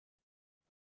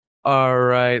All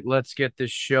right, let's get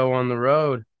this show on the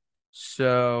road.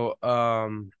 So,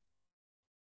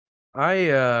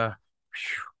 I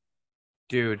phew,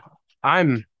 dude,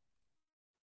 I'm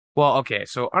okay,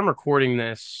 so I'm recording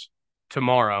this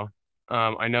tomorrow.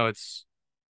 I know it's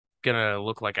gonna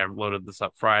look like I loaded this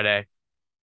up Friday.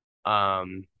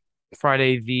 Um,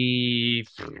 Friday the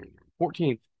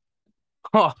 14th.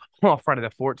 Oh, Friday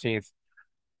the 14th.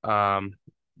 Um,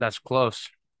 that's close.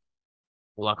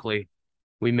 Luckily,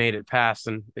 we made it past,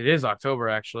 and it is October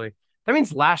actually. That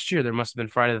means last year there must have been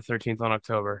Friday the 13th on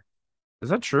October. Is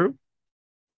that true?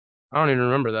 I don't even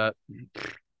remember that.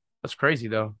 That's crazy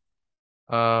though.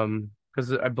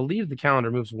 Because I believe the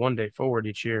calendar moves one day forward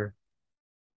each year.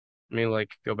 I mean,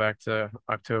 like go back to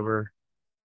October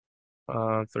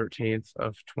 13th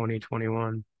of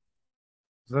 2021.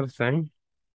 Is that a thing?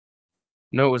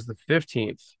 No, it was the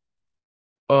 15th.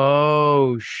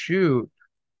 Oh shoot.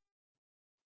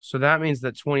 So that means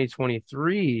that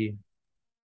 2023,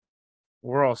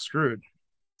 we're all screwed.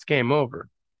 It's game over.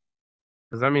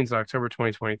 Because that means October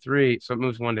 2023, so it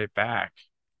moves one day back.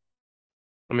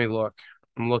 Let me look.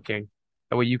 I'm looking.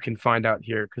 That way you can find out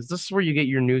here, because this is where you get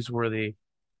your newsworthy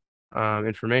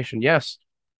information. Yes,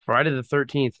 Friday the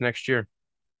 13th next year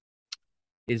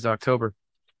is October.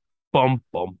 Bum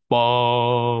bum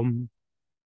bum.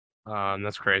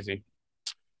 That's crazy.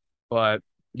 But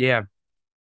yeah,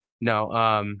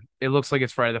 no, it looks like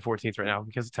it's Friday the 14th right now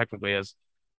because it technically is.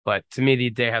 But to me, the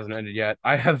day hasn't ended yet.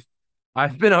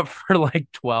 I've been up for like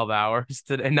 12 hours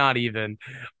today. Not even.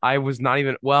 I was not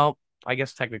even, well, I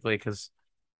guess technically because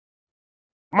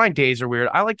my days are weird.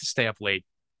 I like to stay up late.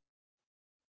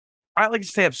 I like to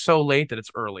stay up so late that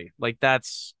it's early. Like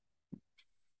that's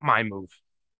my move.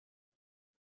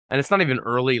 And it's not even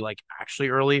early, like actually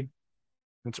early.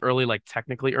 It's early, like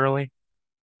technically early.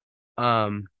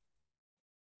 Um,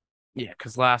 yeah,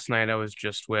 because last night I was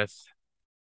just with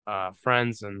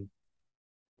friends and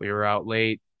we were out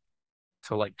late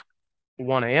till like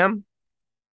 1 a.m.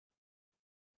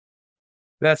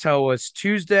 That's how it was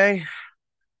Tuesday,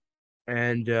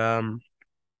 and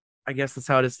I guess that's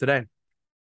how it is today.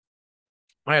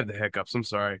 I have the hiccups. I'm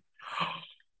sorry.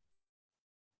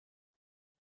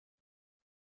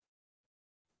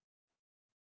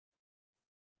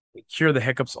 Cure the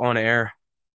hiccups on air,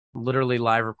 literally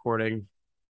live recording,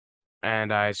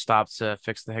 and I stopped to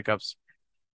fix the hiccups.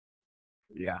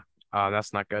 Yeah,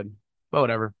 that's not good, but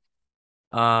whatever.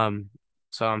 Um,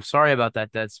 so I'm sorry about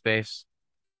that dead space,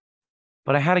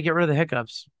 but I had to get rid of the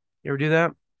hiccups. You ever do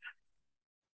that?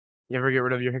 You ever get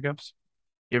rid of your hiccups?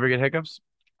 You ever get hiccups?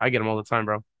 I get them all the time,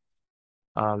 bro.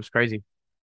 It's crazy.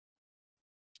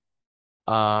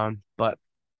 But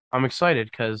I'm excited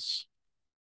because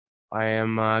I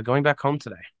am going back home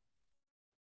today,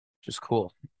 which is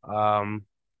cool. I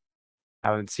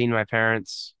haven't seen my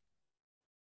parents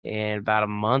in about a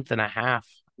month and a half,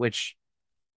 which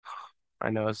I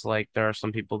know is like there are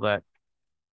some people that,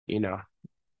 you know,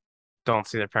 don't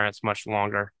see their parents much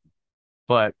longer.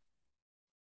 But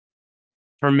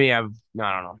for me, I don't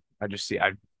know.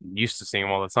 I'm used to seeing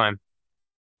them all the time.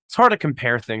 It's hard to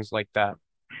compare things like that.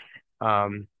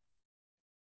 Um,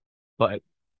 but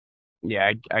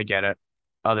yeah, I get it.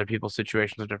 Other people's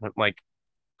situations are different. Like,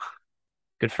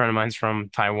 good friend of mine's from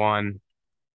Taiwan.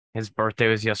 His birthday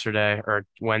was yesterday or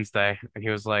Wednesday, and he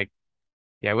was like,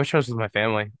 "Yeah, I wish I was with my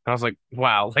family." And I was like,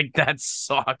 "Wow, like that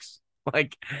sucks.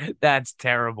 Like that's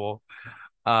terrible."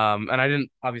 And I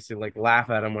didn't obviously like laugh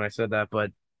at him when I said that,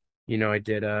 but I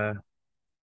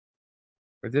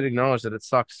did acknowledge that it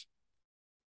sucks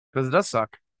because it does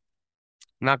suck.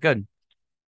 Not good.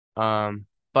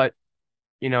 But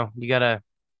you gotta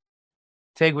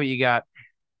take what you got.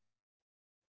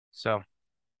 So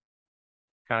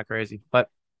kind of crazy, but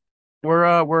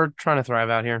we're trying to thrive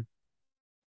out here.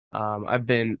 I've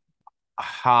been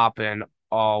hopping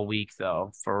all week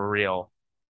though, for real.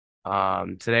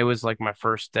 Today was like my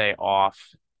first day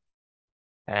off,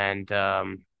 and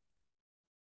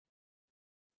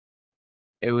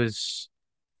it was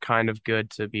kind of good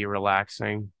to be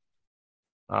relaxing.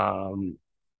 Um,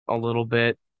 a little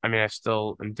bit. I mean, I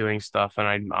still am doing stuff, and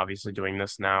I'm obviously doing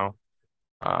this now.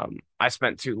 I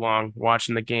spent too long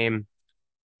watching the game.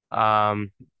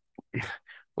 Um,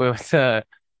 with the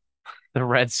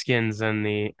Redskins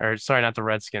and or sorry, not the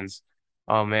Redskins.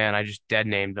 Oh man, I just dead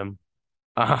named them.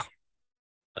 Uh,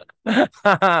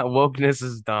 wokeness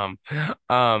is dumb.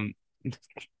 Um,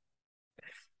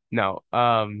 no.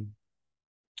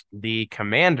 The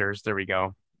Commanders, there we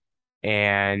go,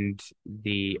 and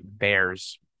the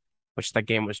Bears, which that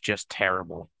game was just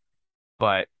terrible.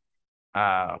 But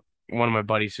uh, one of my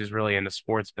buddies who's really into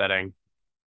sports betting,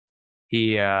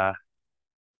 he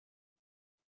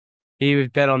He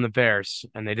would bet on the Bears,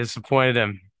 and they disappointed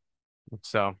him.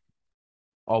 So,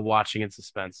 all watching in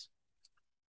suspense.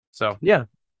 So, yeah,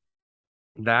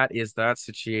 that is that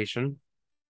situation.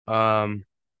 Um,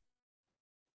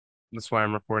 that's why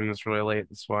I'm recording this really late.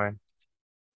 That's why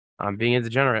I'm being a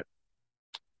degenerate.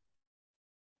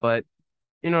 But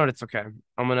you know what? It's okay.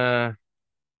 I'm gonna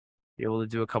be able to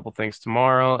do a couple things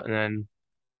tomorrow and then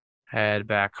head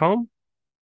back home.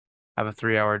 Have a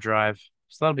 3 hour drive.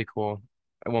 So that'll be cool.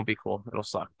 It won't be cool. It'll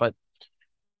suck. But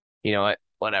you know what?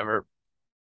 Whatever.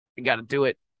 You gotta do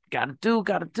it. Gotta do.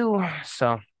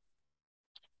 So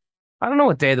I don't know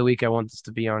what day of the week I want this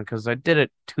to be on because I did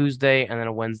it Tuesday and then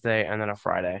a Wednesday and then a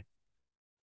Friday.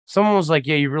 Someone was like,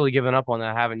 "Yeah, you've really given up on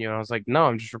that, haven't you?" And I was like, "No,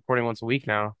 I'm just recording once a week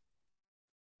now."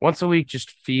 Once a week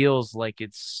just feels like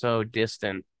it's so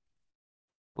distant.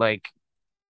 Like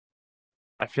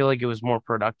I feel like it was more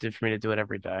productive for me to do it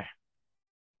every day,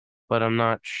 but I'm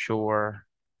not sure.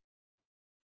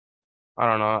 I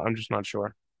don't know. I'm just not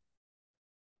sure.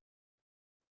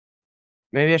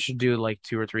 Maybe I should do like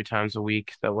 2 or 3 times a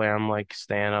week. That way I'm like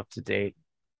staying up to date.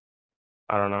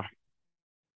 I don't know.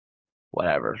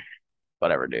 Whatever.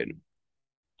 Whatever, dude.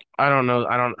 I don't know.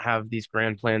 I don't have these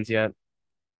grand plans yet.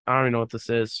 I don't even know what this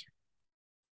is.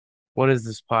 What is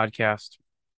this podcast?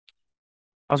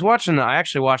 I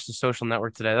actually watched The Social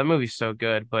Network today. That movie's so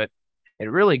good, but it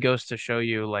really goes to show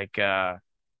you like the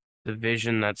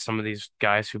vision that some of these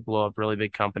guys who blow up really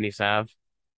big companies have.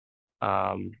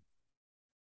 Um,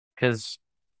 because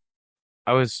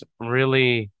I was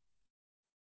really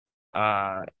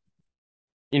uh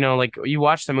like you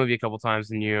watch the movie a couple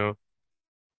times and you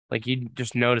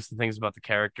just notice the things about the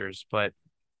characters, but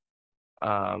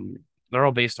um they're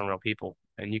all based on real people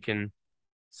and you can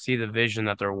see the vision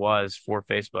that there was for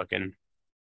Facebook, and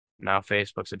now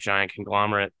Facebook's a giant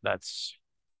conglomerate that's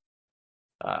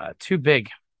too big.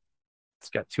 It's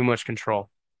got too much control.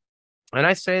 And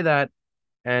I say that,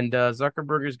 and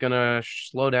Zuckerberg is gonna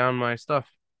slow down my stuff,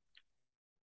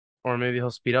 or maybe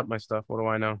he'll speed up my stuff. What do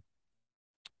I know?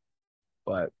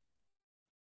 But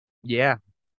yeah,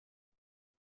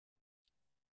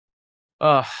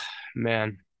 oh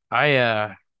man,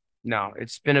 I no,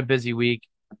 it's been a busy week.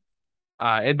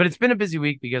 But it's been a busy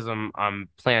week because I'm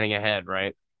planning ahead,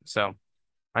 right? So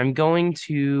I'm going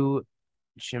to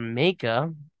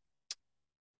Jamaica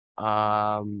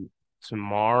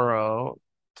tomorrow,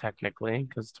 technically,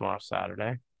 because tomorrow's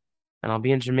Saturday, and I'll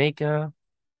be in Jamaica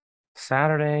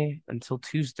Saturday until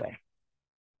Tuesday.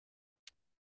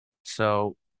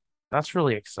 So that's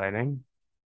really exciting.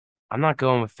 I'm not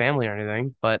going with family or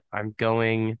anything, but I'm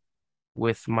going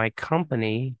with my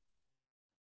company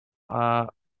uh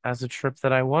as a trip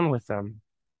that I won with them.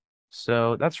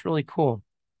 So that's really cool.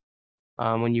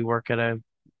 When you work at a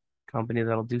company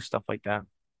that'll do stuff like that.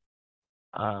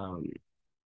 Um,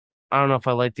 I don't know if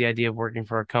I like the idea of working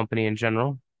for a company in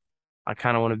general. I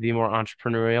kind of want to be more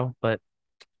entrepreneurial, but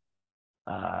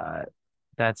uh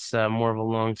that's more of a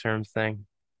long-term thing.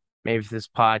 Maybe if this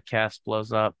podcast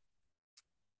blows up,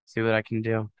 see what I can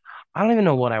do. I don't even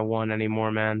know what I want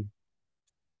anymore, man.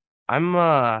 I'm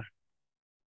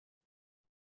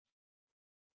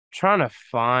trying to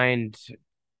find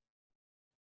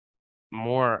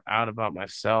more out about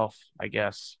myself, I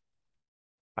guess.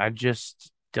 I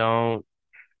don't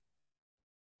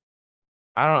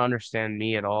understand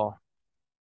me at all.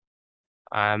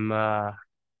 I'm I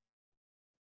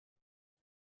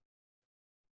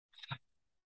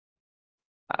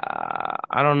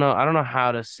don't know. I don't know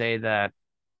how to say that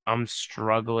I'm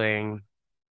struggling,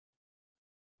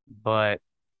 but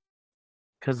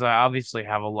because I obviously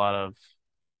have a lot of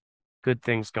good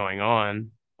things going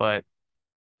on, but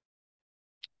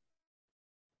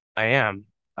I am.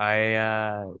 I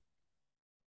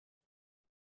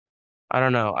I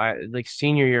don't know. I like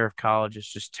senior year of college is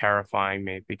just terrifying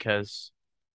me because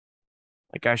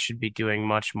like I should be doing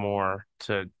much more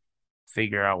to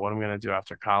figure out what I'm gonna do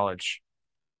after college,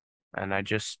 and I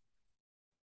just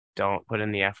don't put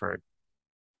in the effort.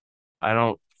 I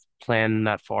don't plan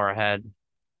that far ahead.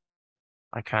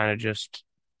 I kind of just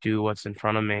do what's in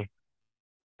front of me,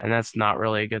 and that's not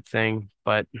really a good thing.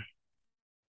 But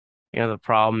the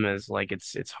problem is like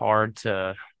it's hard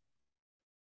to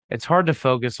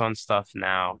focus on stuff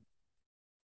now.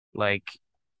 Like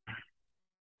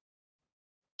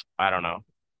I don't know.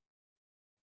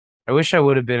 I wish I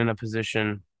would have been in a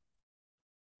position.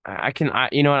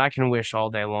 You know what? I can wish all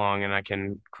day long, and I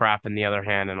can crap in the other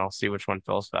hand, and I'll see which one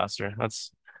fills faster.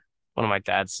 That's one of my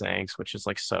dad's sayings, which is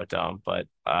like so dumb, but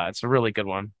it's a really good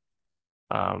one.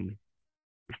 Um,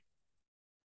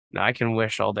 Now I can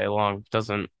wish all day long. It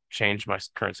doesn't change my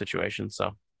current situation,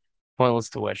 so pointless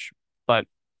to wish. But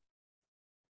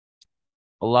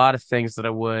a lot of things that I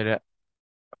would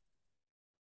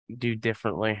do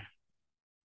differently if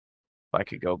I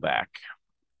could go back.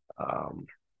 Um,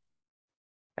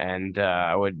 and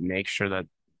I would make sure that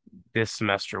this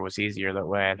semester was easier. That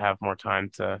way I'd have more time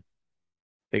to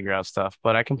figure out stuff.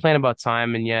 But I complain about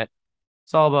time, and yet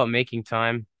it's all about making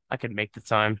time. I could make the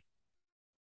time.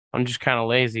 I'm just kind of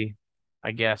lazy,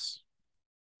 I guess.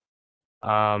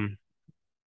 Um,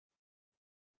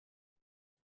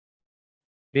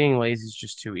 Being lazy is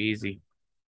just too easy.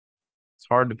 It's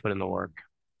hard to put in the work.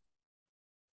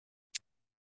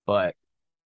 But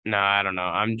no, I don't know.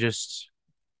 I'm just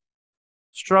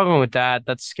struggling with that.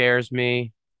 That scares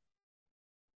me.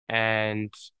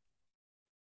 And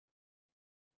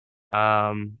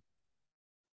um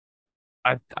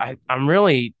I'm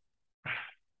really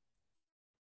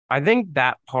I think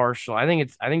that partial. I think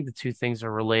the two things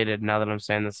are related now that I'm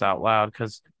saying this out loud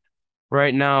because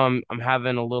right now I'm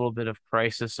having a little bit of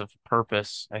crisis of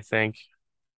purpose, I think,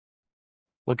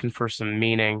 looking for some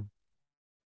meaning.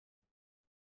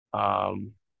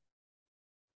 Um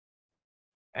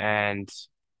and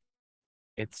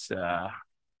it's I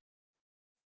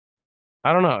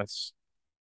don't know, it's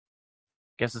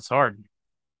guess it's hard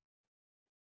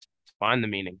to find the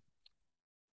meaning.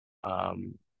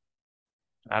 Um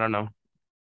I don't know.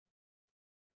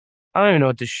 I don't even know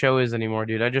what this show is anymore,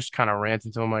 dude. I just kind of rant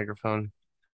into a microphone.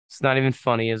 It's not even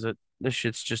funny, is it? This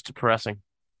shit's just depressing.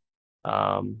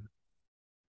 Um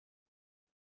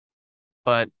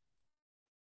but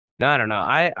no, I don't know.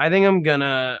 I think I'm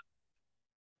gonna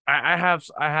I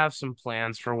have some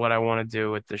plans for what I want to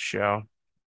do with this show.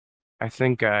 I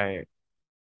think I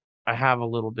have a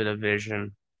little bit of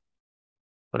vision,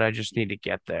 but I just need to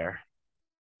get there.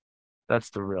 That's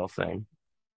the real thing.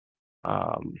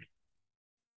 Um,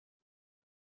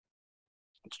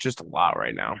 it's just a lot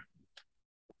right now.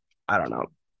 I don't know.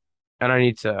 And I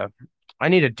need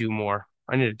to do more.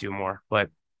 I need to do more, but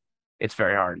it's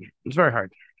very hard. It's very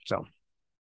hard. So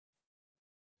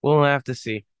we'll have to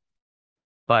see.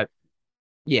 But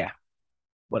yeah,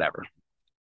 whatever.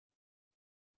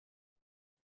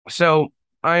 So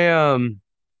I uh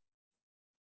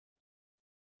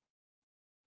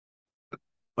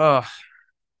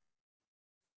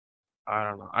I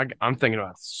don't know. I'm thinking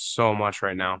about so much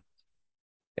right now.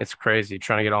 It's crazy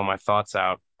trying to get all my thoughts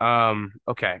out.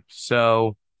 Okay.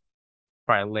 So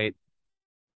probably late.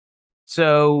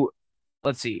 So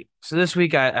let's see. So this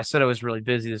week I said I was really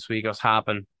busy this week. I was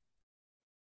hopping.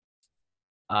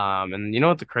 And you know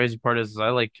what the crazy part is I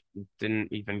like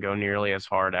didn't even go nearly as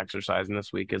hard exercising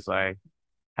this week as I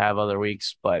have other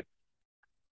weeks, but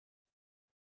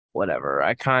whatever.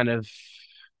 I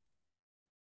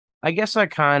guess I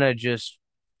kind of just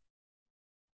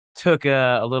took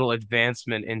a little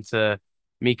advancement into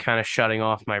me kind of shutting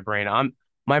off my brain.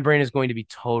 My brain is going to be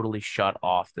totally shut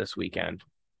off this weekend.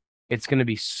 It's going to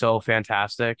be so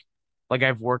fantastic. Like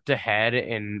I've worked ahead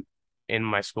in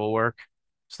my schoolwork,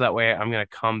 so that way I'm going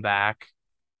to come back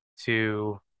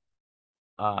to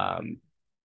um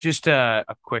just a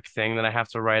quick thing that I have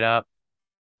to write up.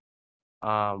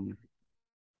 Um,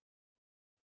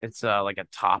 it's like a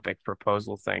topic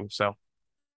proposal thing, so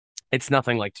it's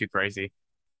nothing like too crazy.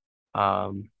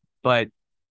 Um, but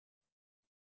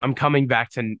I'm coming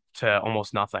back to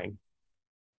almost nothing,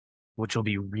 which will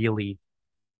be really,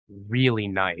 really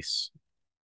nice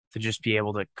to just be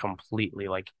able to completely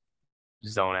like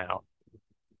zone out.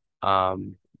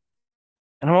 Um,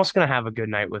 and I'm also gonna have a good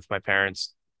night with my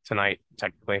parents tonight,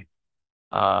 technically.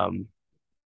 Um,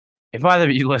 if either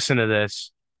of you listen to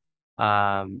this,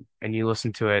 and you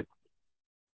listen to it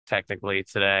technically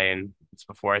today and it's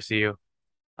before I see you,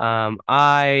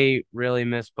 I really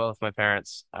miss both my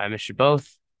parents. I miss you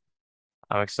both.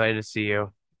 I'm excited to see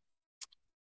you.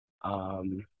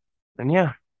 Um, and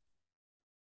yeah,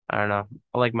 I don't know.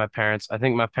 I like my parents. I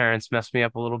think my parents messed me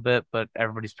up a little bit, but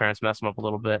everybody's parents mess them up a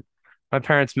little bit. My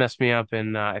parents messed me up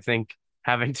in, I think,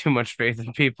 having too much faith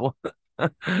in people.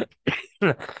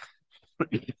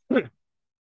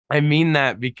 I mean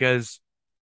that because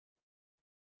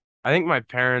I think my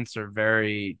parents are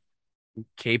very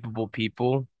capable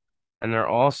people, and they're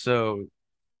also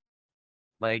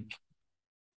like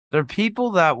they're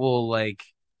people that will like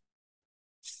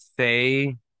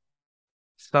say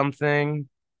something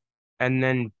and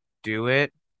then do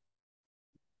it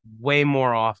way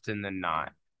more often than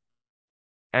not.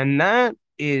 And that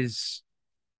is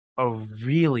a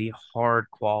really hard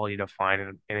quality to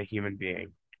find in a human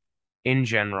being in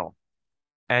general.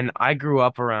 And I grew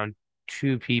up around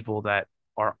two people that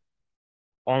are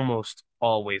almost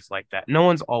always like that. No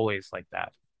one's always like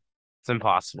that. It's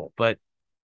impossible. But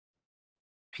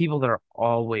people that are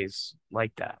always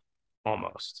like that,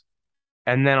 almost.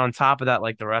 And then on top of that,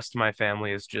 like the rest of my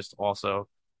family is just also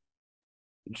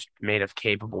just made of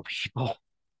capable people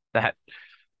that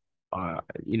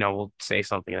will say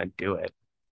something and do it.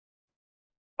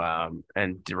 And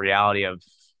the reality of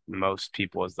most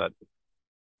people is that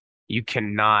you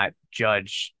cannot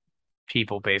judge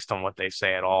people based on what they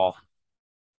say at all.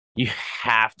 You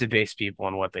have to base people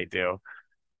on what they do.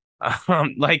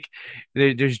 Like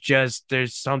there's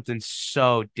something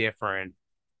so different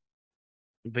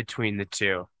between the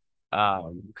two.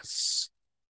 'Cause,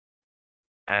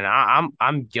 and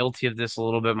I'm guilty of this a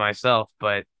little bit myself,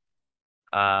 but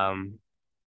um,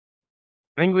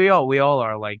 I think we all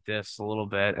are like this a little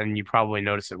bit, and you probably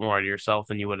notice it more to yourself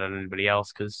than you would on anybody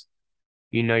else because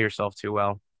you know yourself too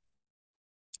well.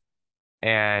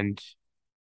 And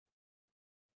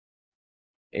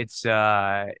it's it's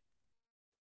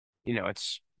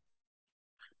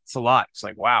a lot. It's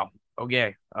like, wow,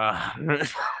 okay.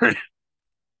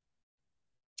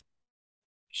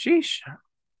 Sheesh.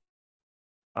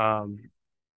 Um,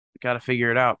 gotta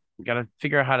figure it out. Gotta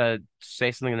figure out how to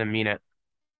say something and then mean it.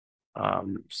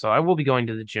 So I will be going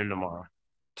to the gym tomorrow.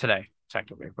 Today,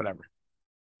 technically, whatever.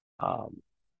 I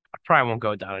probably won't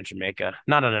go down in Jamaica.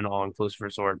 Not on an all-inclusive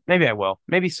resort. Maybe I will.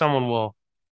 Maybe someone will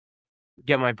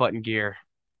get my butt in gear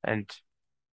and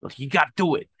like, you gotta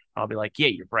do it. I'll be like, yeah,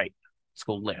 you're right. Let's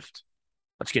go lift.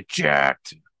 Let's get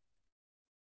jacked.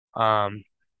 Um,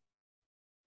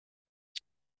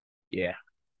 yeah.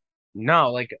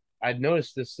 No, like I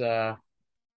noticed this the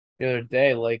other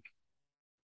day, like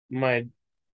my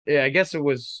yeah, I guess it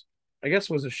was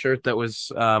a shirt that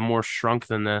was more shrunk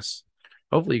than this.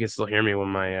 Hopefully you can still hear me when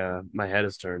my head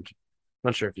is turned.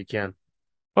 Not sure if you can.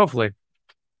 Hopefully.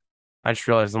 I just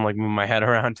realized I'm like moving my head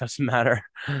around. Doesn't matter.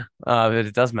 But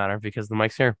it does matter because the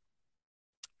mic's here.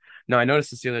 No, I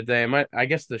noticed this the other day. I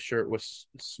guess the shirt was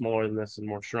smaller than this and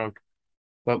more shrunk,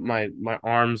 but my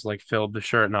arms like filled the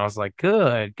shirt, and I was like,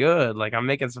 good, good. Like I'm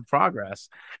making some progress.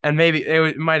 And maybe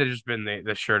it might have just been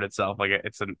the shirt itself. Like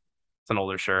it's an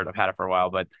older shirt. I've had it for a while,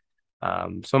 but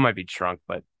so it might be shrunk.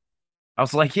 But I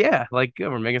was like, yeah, like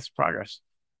good. We're making some progress.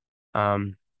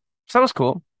 Um, so that was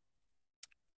cool.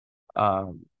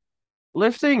 Um,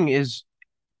 Lifting is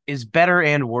better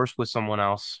and worse with someone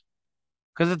else.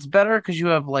 Because it's better because you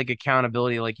have like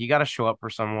accountability. Like you got to show up for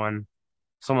someone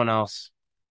else.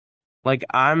 Like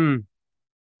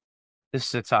this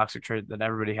is a toxic trait that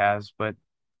everybody has, but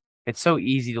it's so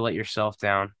easy to let yourself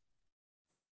down.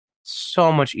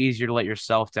 So much easier to let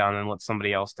yourself down than let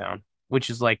somebody else down, which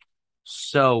is like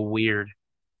so weird.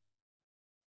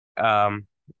 Um,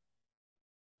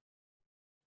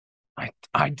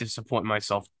 I disappoint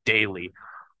myself daily,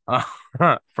 uh,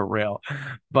 for real.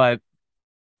 But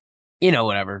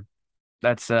whatever.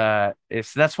 That's why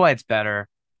it's better.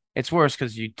 It's worse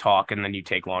because you talk and then you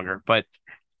take longer. But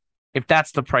if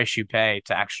that's the price you pay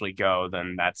to actually go,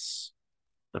 then that's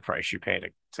the price you pay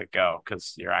to go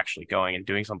because you're actually going and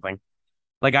doing something.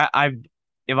 Like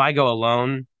if I go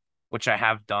alone, which I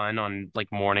have done on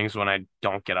like mornings when I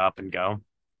don't get up and go,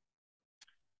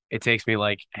 it takes me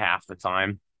like half the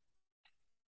time.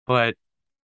 But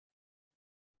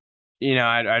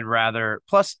I'd rather.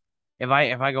 Plus, if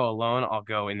I go alone, I'll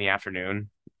go in the afternoon.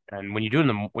 And when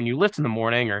you lift in the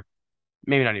morning, or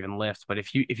maybe not even lift, but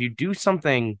if you do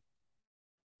something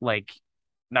like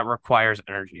that requires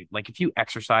energy, like if you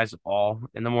exercise at all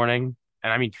in the morning,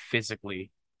 and I mean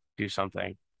physically do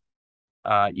something,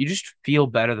 you just feel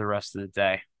better the rest of the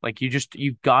day. Like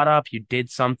you got up, you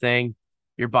did something,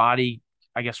 your body,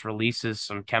 I guess, releases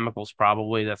some chemicals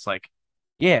probably that's like,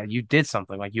 yeah, you did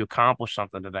something, like you accomplished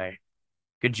something today.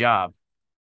 Good job.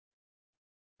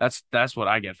 That's what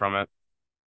I get from it,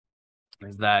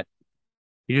 is that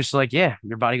you're just like, yeah,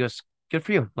 your body goes, good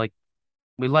for you. Like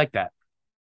we like that.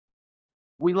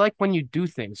 We like when you do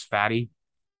things, fatty.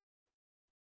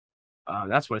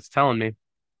 That's what it's telling me.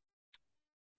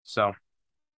 So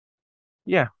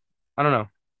yeah, I don't know.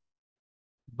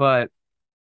 But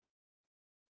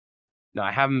no,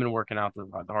 I haven't been working out the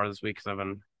hard this week because I've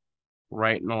been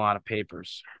writing a lot of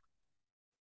papers.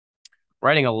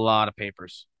 Writing a lot of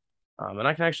papers. And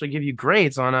I can actually give you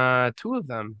grades on two of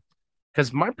them.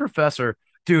 Because my professor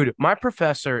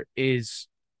is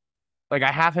like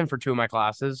I have him for two of my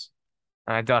classes,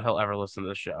 and I doubt he'll ever listen to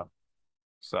the show.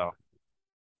 So,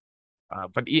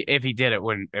 but if he did, it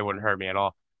wouldn't hurt me at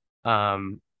all.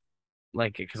 Um,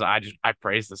 like because I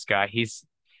praise this guy. He's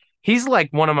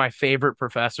like one of my favorite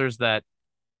professors that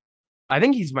I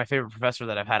think he's my favorite professor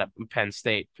that I've had at Penn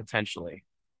State potentially.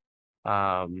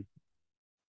 Um,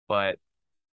 but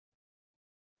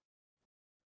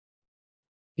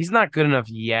he's not good enough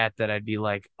yet that I'd be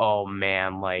like, oh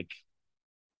man, like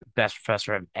best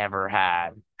professor I've ever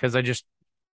had because I just,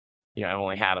 I've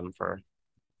only had him for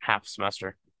half a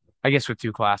semester, I guess with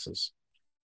two classes.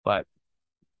 But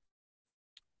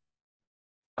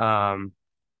um,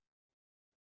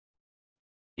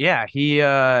 yeah,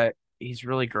 he's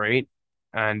really great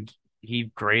and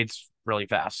he grades really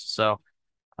fast. So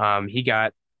he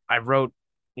got I wrote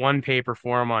one paper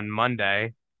for him on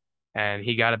Monday and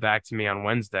he got it back to me on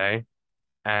Wednesday.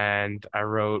 And I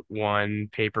wrote one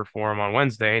paper for him on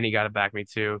Wednesday and he got it back to me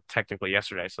too, technically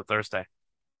yesterday, so Thursday.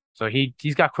 So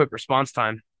he's got quick response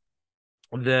time.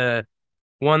 The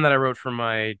one that I wrote for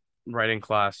my writing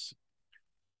class,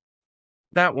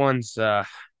 that one's not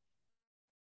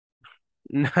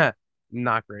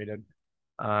graded.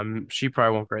 She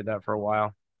probably won't grade that for a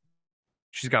while.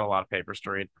 She's got a lot of papers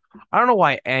to read. I don't know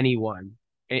why anyone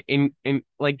in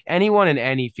like anyone in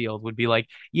any field would be like,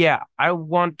 yeah, I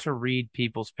want to read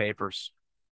people's papers.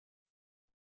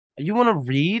 You want to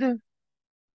read?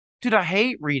 Dude, I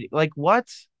hate reading. Like what?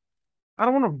 I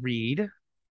don't want to read.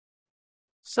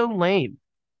 So lame.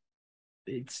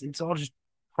 It's all just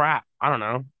crap. I don't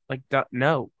know. Like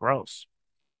no, gross.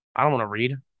 I don't want to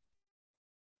read.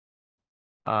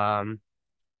 Um,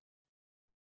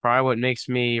 Probably what makes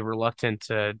me reluctant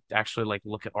to actually like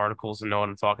look at articles and know what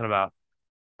I'm talking about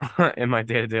in my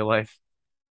day-to-day life.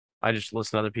 I just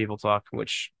listen to other people talk,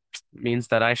 which means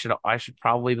that I should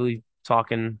probably be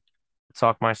talk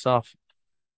myself.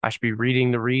 I should be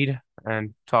reading the read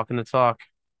and talking the talk,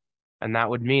 and that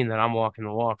would mean that I'm walking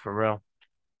the walk for real.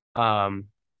 Um,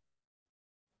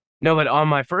 no, but on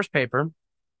my first paper,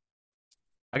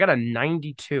 I got a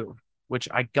 92, which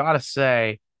I gotta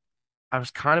say I was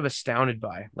kind of astounded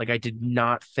by. Like I did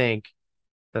not think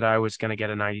that I was gonna get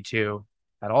a 92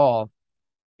 at all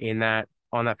in that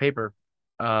on that paper.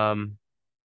 Um,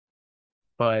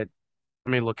 but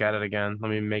let me look at it again. Let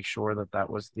me make sure that that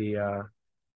was the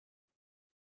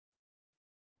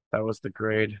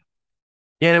grade.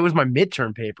 Yeah, and it was my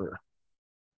midterm paper,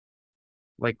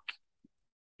 like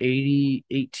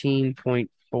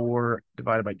 18.4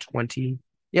 divided by 20.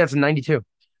 Yeah, it's a 92.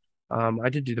 I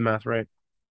did do the math right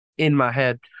in my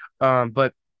head.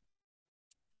 But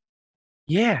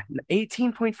yeah,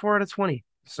 18.4 out of 20.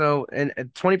 So, and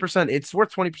 20%, it's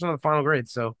worth 20% of the final grade.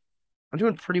 So I'm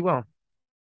doing pretty well.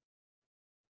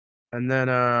 And then,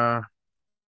 I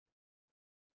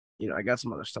got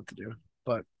some other stuff to do,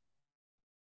 but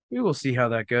we will see how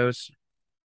that goes.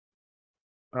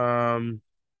 Um,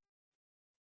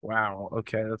 wow.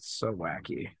 Okay, that's so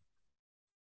wacky.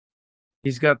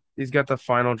 He's got the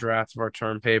final draft of our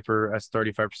term paper as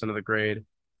 35% of the grade.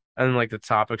 And like the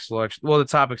topic selection. Well, the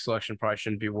topic selection probably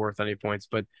shouldn't be worth any points,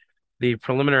 but the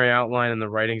preliminary outline and the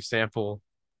writing sample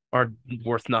are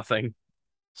worth nothing.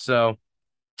 So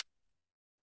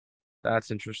that's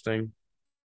interesting.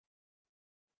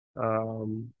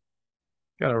 Um,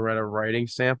 Gotta write a writing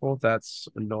sample. That's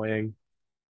annoying.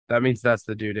 That means that's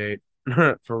the due date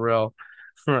for real.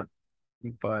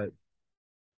 But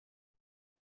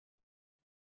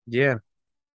yeah,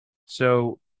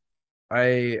 so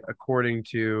according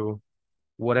to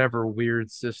whatever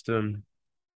weird system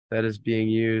that is being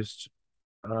used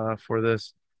for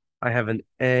this, I have an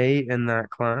A in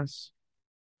that class.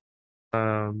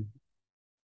 Um,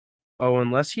 oh,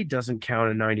 unless he doesn't count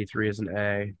a 93 as an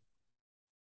A,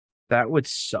 that would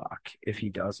suck if he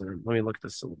doesn't. Let me look at the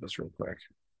syllabus real quick.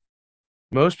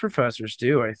 Most professors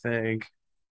do, I think.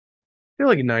 I feel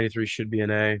like a 93 should be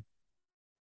an A,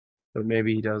 but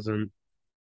maybe he doesn't.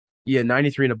 Yeah,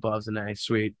 93 and above is an A.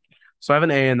 Sweet. So I have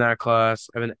an A in that class.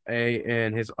 I have an A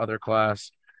in his other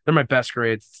class. They're my best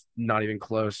grades, not even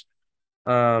close.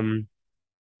 Um,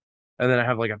 and then I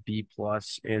have like a B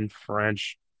plus in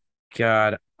French.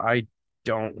 God, I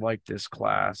don't like this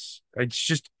class. It's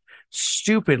just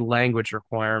stupid language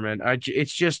requirement.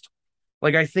 It's just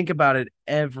like I think about it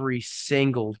every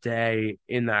single day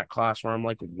in that class where I'm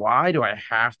like, why do I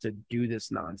have to do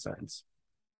this nonsense?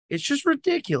 It's just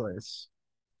ridiculous.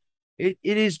 It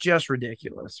is just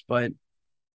ridiculous, but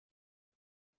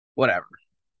whatever.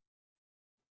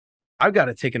 I've got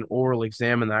to take an oral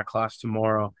exam in that class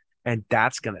tomorrow, and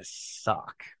that's gonna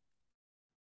suck.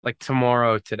 Like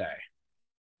tomorrow, today.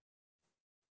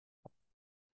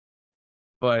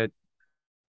 But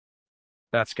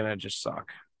that's gonna just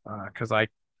suck. Because I'm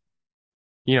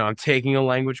taking a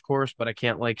language course, but I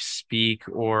can't like speak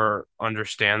or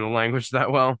understand the language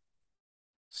that well.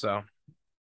 So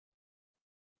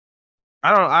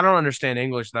I don't understand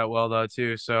English that well though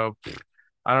too. So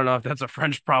I don't know if that's a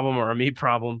French problem or a me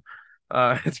problem.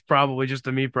 It's probably just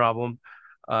a me problem.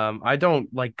 I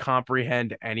don't like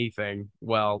comprehend anything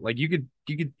well. Like you could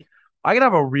I could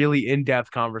have a really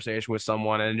in-depth conversation with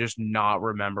someone and just not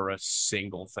remember a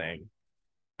single thing.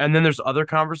 And then there's other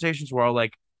conversations where I'll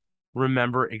like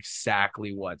remember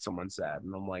exactly what someone said.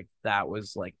 And I'm like, that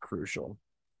was like crucial.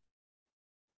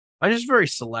 I'm just very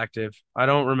selective. I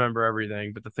don't remember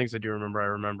everything, but the things I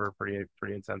remember pretty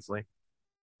intensely.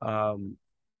 Um,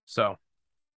 so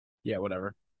yeah,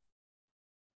 whatever.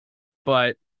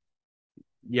 But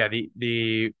yeah,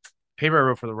 the paper I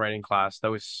wrote for the writing class, that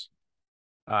was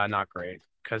not great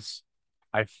because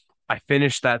I I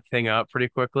finished that thing up pretty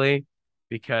quickly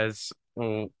because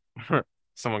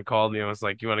someone called me and was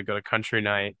like, "You want to go to country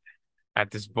night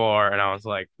at this bar?" And I was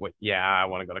like, "What? Yeah, I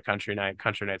want to go to country night.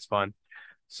 Country night's fun."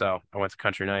 So I went to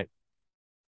country night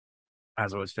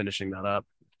as I was finishing that up.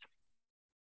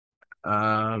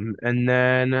 And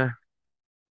then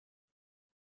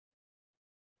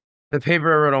the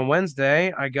paper I wrote on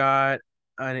Wednesday, I got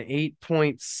an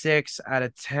 8.6 out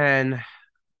of 10,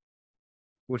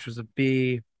 which was a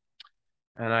B.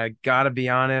 And I gotta be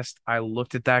honest, I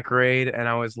looked at that grade and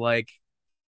I was like,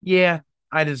 yeah,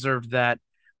 I deserved that.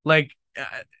 Like,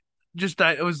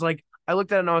 it was like, I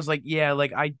looked at it and I was like, yeah,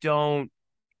 like, I don't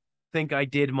think I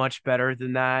did much better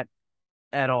than that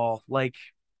at all. Like,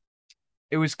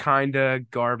 it was kind of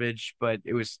garbage, but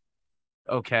it was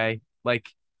okay. Like,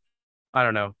 I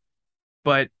don't know.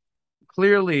 But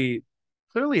clearly,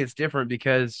 clearly it's different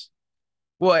because,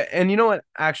 well, and you know what?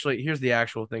 Actually, here's the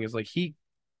actual thing is like,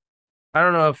 I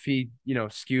don't know if he,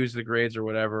 skews the grades or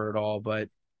whatever at all, but,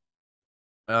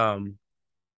 um,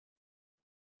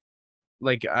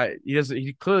 like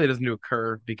he clearly doesn't do a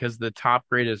curve because the top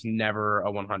grade is never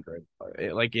a 100.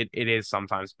 It is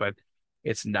sometimes, but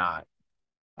it's not.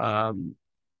 Um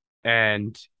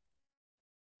and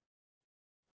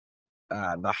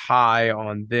the high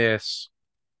on this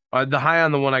the high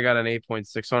on the one I got an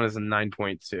 8.6 on is a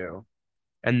 9.2,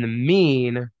 and the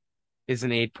mean is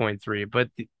an 8.3, but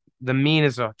the mean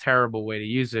is a terrible way to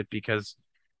use it because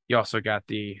you also got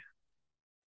the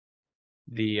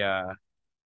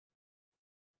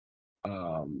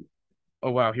um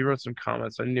oh wow, he wrote some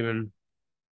comments. I didn't even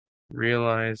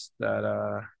realize that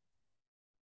uh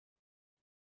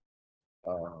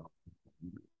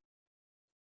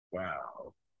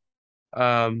wow.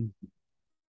 Um,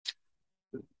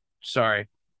 sorry.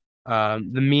 The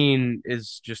mean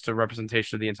is just a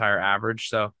representation of the entire average.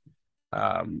 So,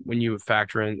 when you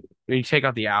factor in, when you take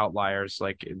out the outliers,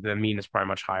 like the mean is probably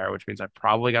much higher, which means I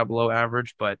probably got below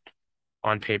average, but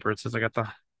on paper it says I got the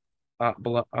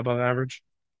below above average.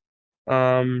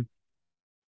 Um,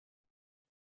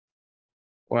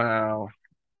 wow.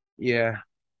 Yeah.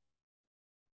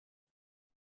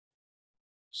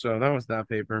 So that was that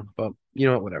paper, but you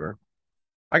know what, whatever.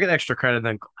 I get extra credit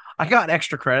then. I got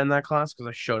extra credit in that class because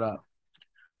I showed up.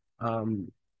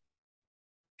 Um,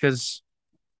 because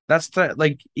that's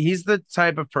he's the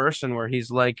type of person where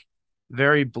he's like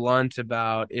very blunt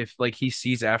about if like he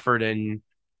sees effort in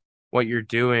what you're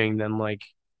doing, then like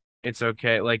it's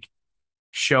okay. Like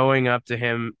showing up to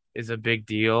him is a big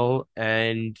deal.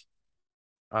 And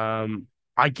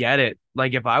I get it.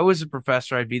 Like if I was a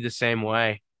professor, I'd be the same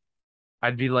way.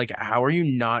 I'd be like, how are you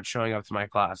not showing up to my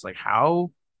class? Like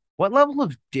what level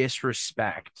of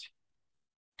disrespect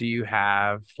do you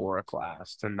have for a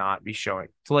class to not be showing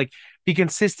to like be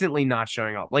consistently not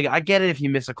showing up? Like I get it if you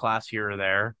miss a class here or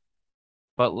there,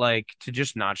 but like to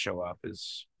just not show up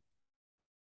is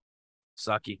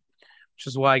sucky, which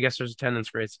is why I guess there's attendance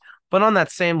grades. But on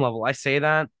that same level, I say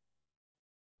that,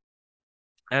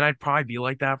 and I'd probably be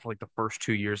like that for like the first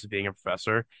 2 years of being a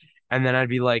professor. And then I'd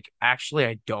be like, actually,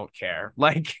 I don't care.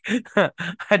 Like,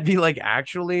 I'd be like,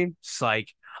 actually,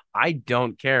 psych, I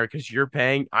don't care because you're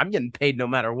paying. I'm getting paid no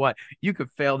matter what. You could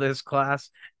fail this class,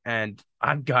 and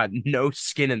I've got no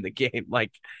skin in the game.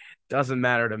 Like, doesn't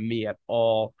matter to me at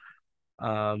all.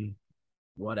 Um,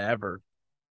 Whatever.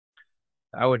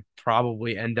 I would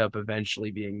probably end up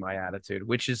eventually being my attitude,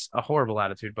 which is a horrible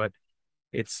attitude, but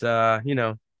it's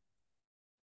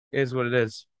is what it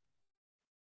is.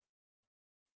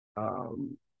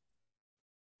 Um,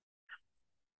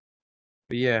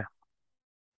 but yeah,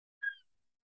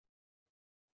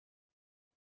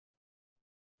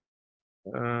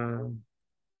 um,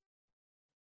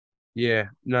 yeah,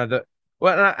 no,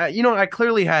 well, I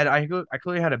clearly I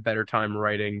clearly had a better time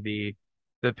writing the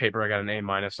paper I got an A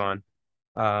minus on.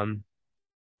 Um,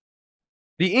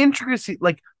 the intricacy,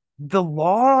 like the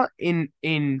law in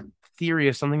theory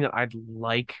is something that I'd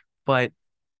like, but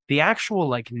the actual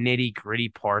like nitty gritty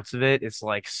parts of it is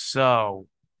like so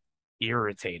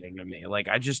irritating to me. Like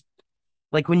I just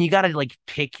like when you got to like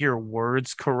pick your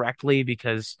words correctly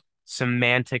because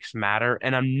semantics matter,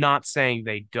 and I'm not saying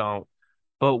they don't,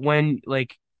 but when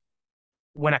like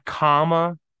when a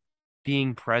comma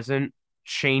being present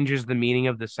changes the meaning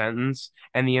of the sentence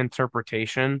and the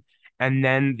interpretation, and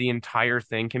then the entire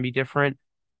thing can be different.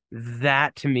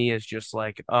 That to me is just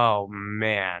like, oh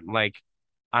man, like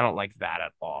I don't like that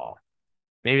at all.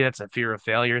 Maybe that's a fear of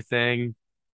failure thing.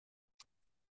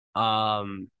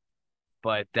 Um,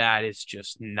 but that is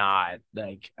just not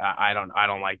like I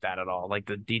don't like that at all. Like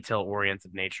the detail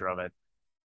oriented nature of it.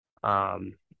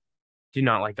 Um, do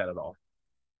not like that at all.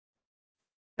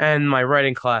 And my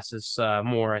writing class is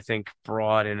more, I think,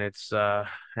 broad in its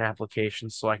application,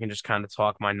 so I can just kind of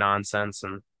talk my nonsense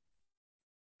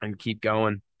and keep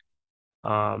going.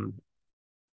 Um,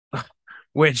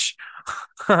 which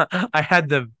I had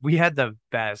the we had the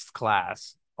best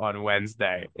class on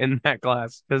Wednesday in that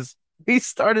class because he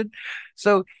started.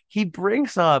 So he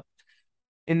brings up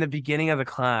in the beginning of the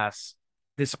class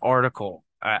this article,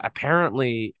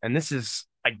 apparently, and this is,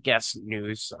 I guess,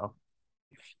 news. So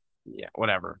yeah,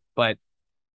 whatever. But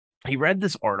he read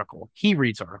this article. He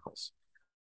reads articles.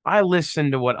 I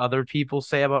listen to what other people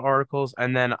say about articles,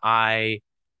 and then I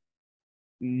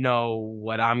know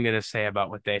what I'm gonna say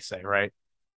about what they say, right?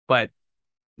 But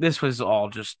this was all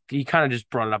just he kind of just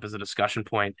brought it up as a discussion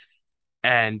point.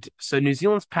 And so New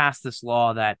Zealand's passed this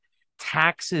law that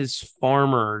taxes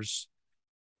farmers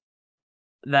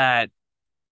that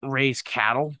raise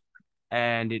cattle,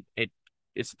 and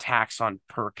it's a tax on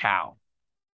per cow,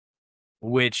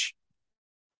 which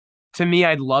to me,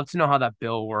 I'd love to know how that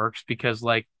bill works because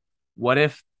like what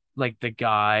if like the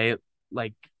guy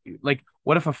like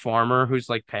what if a farmer who's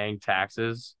like paying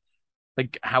taxes,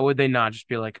 like how would they not just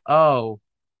be like, oh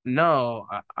no,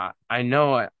 I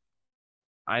know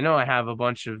I know I have a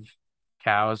bunch of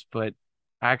cows, but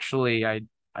actually I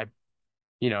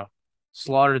you know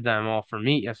slaughtered them all for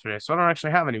meat yesterday, so I don't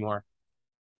actually have any more.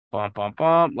 Bump bump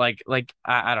bump.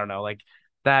 I don't know, like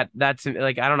that's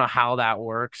like I don't know how that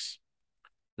works.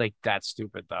 Like that's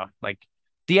stupid though. Like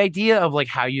the idea of like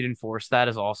how you'd enforce that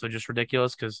is also just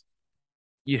ridiculous because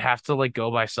you'd have to like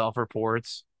go by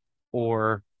self-reports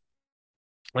or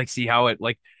like see how it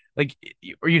like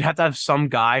or you'd have to have some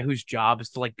guy whose job is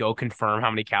to like go confirm how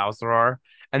many cows there are.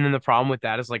 And then the problem with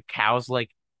that is like cows like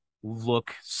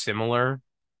look similar,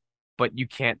 but you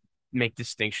can't make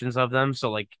distinctions of them.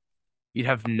 So like you'd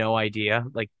have no idea.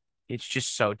 Like it's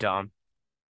just so dumb.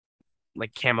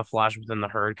 Like camouflage within the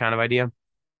herd kind of idea.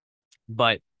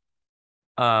 But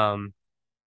um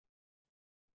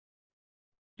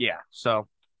yeah, so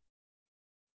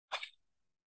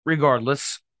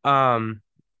regardless,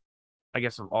 I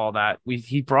guess of all that, we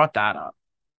he brought that up.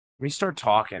 We start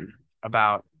talking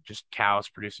about just cows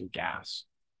producing gas.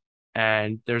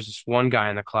 And there's this one guy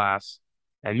in the class,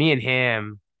 and me and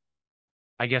him,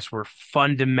 I guess we're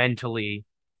fundamentally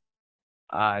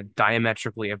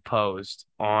diametrically opposed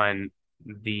on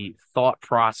the thought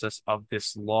process of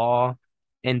this law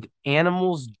and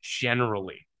animals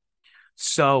generally.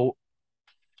 So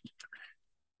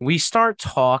we start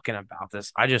talking about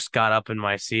this. I just got up in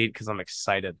my seat because I'm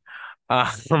excited.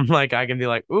 I'm like, I can be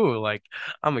like, ooh, like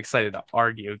I'm excited to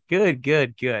argue. Good,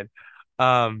 good, good.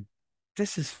 Um,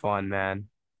 this is fun, man.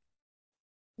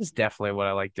 This is definitely what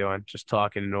I like doing, just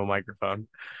talking into a microphone.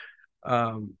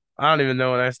 I don't even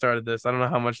know when I started this. I don't know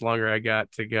how much longer I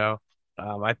got to go.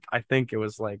 I think it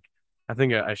was like, I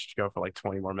think I should go for like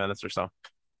 20 more minutes or so.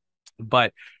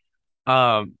 But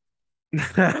um,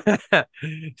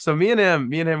 so me and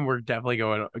him were definitely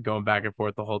going back and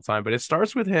forth the whole time. But it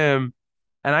starts with him,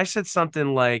 and I said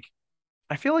something like,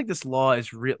 "I feel like this law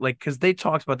is real." Like, because they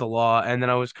talked about the law, and then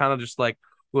I was kind of just like,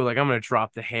 "Well, like I'm gonna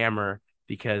drop the hammer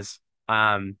because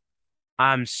um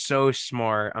I'm so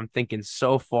smart. I'm thinking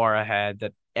so far ahead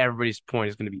that everybody's point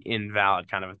is gonna be invalid,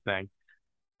 kind of a thing."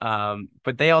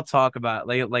 But they all talk about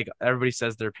like everybody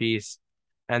says their piece,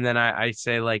 and then I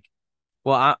say like.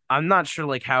 Well, I'm not sure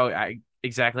like how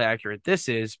exactly accurate this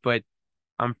is, but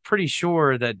I'm pretty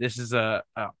sure that this is a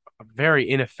very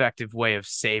ineffective way of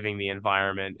saving the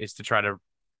environment is to try to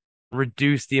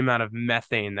reduce the amount of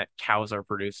methane that cows are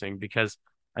producing because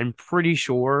I'm pretty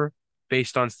sure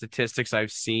based on statistics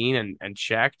I've seen and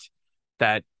checked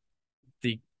that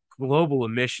the global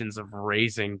emissions of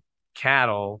raising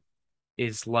cattle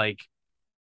is like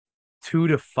 2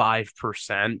 to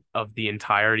 5% of the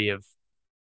entirety of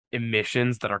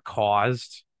emissions that are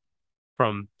caused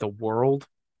from the world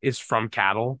is from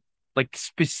cattle, like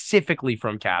specifically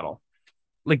from cattle.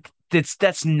 Like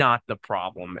that's not the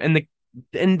problem, and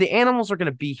the animals are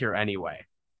gonna be here anyway,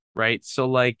 right? So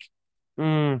like,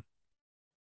 mm,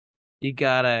 you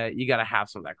gotta have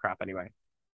some of that crap anyway.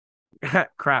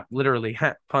 Crap, literally,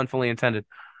 pun fully intended.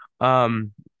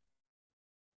 Um,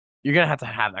 you're gonna have to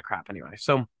have that crap anyway.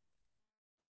 So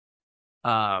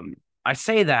Um, I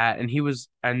say that,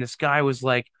 and this guy was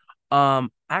like,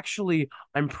 actually,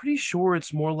 I'm pretty sure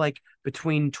it's more like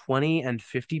between 20 and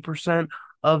 50%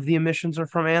 of the emissions are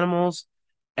from animals.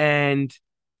 And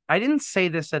I didn't say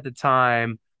this at the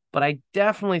time, but I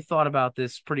definitely thought about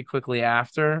this pretty quickly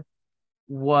after,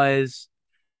 was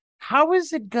how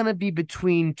is it gonna be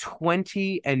between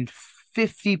 20 and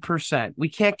 50%? We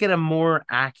can't get a more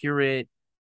accurate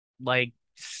like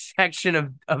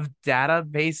section of data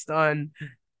based on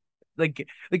like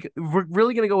we're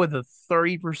really gonna go with a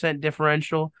 30%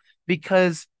 differential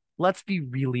because let's be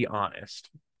really honest.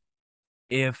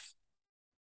 If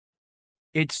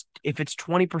if it's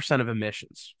 20% of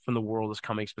emissions from the world is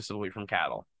coming specifically from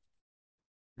cattle,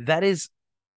 that is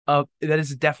that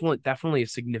is definitely a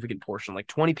significant portion. Like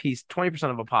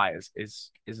 20% of a pie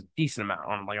is a decent amount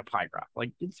on like a pie graph.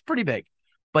 Like it's pretty big,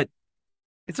 but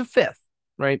it's a fifth,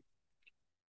 right?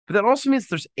 But that also means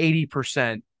there's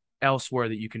 80% elsewhere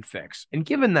that you can fix. And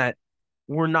given that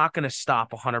we're not going to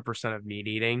stop 100% of meat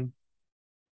eating,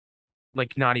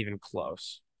 like not even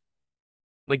close.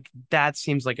 Like that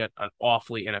seems like an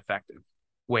awfully ineffective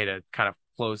way to kind of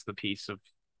close the piece of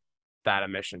that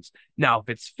emissions. Now, if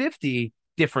it's 50,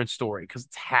 different story because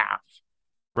it's half,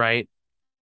 right?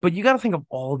 But you got to think of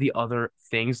all the other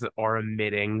things that are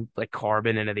emitting like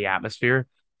carbon into the atmosphere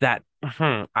that,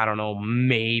 I don't know,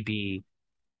 maybe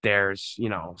there's,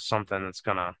 something that's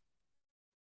gonna,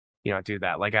 do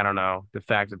that. Like, I don't know, the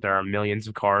fact that there are millions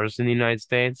of cars in the United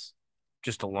States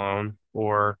just alone,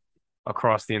 or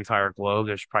across the entire globe,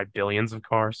 there's probably billions of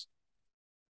cars,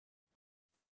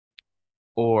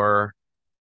 or,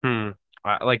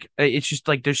 like, it's just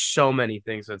like there's so many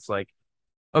things that's like,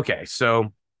 okay,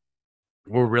 so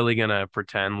we're really gonna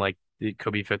pretend like it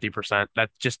could be 50%.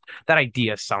 That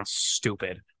idea sounds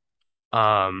stupid.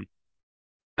 Um,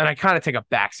 and I kind of take a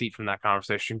backseat from that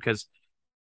conversation because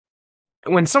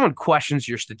when someone questions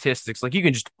your statistics, like you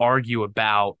can just argue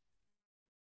about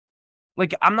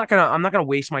like I'm not gonna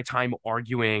waste my time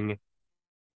arguing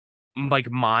like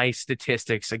my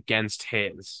statistics against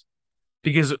his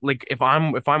because like if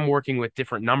I'm working with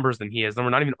different numbers than he is, then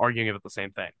we're not even arguing about the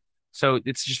same thing. So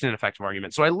it's just an ineffective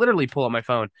argument. So I literally pull up my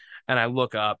phone and I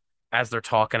look up as they're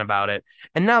talking about it.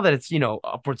 And now that it's,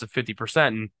 upwards of 50%,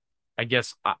 and I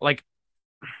guess like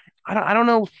I don't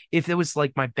know if it was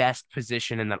like my best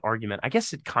position in that argument. I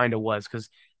guess it kind of was because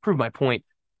proved my point.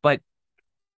 But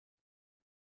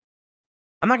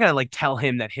I'm not gonna like tell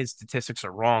him that his statistics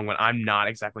are wrong when I'm not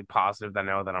exactly positive that I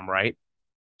know that I'm right.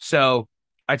 So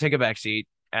I take a back seat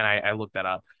and I look that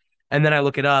up. And then I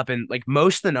look it up and like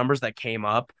most of the numbers that came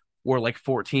up were like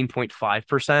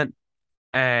 14.5%.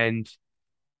 And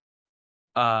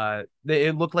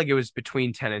it looked like it was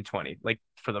between 10 and 20, like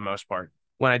for the most part,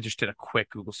 when I just did a quick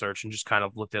Google search and just kind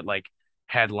of looked at like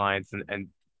headlines and it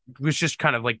was just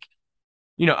kind of like,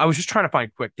 I was just trying to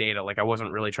find quick data. Like I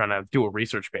wasn't really trying to do a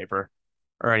research paper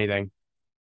or anything.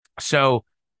 So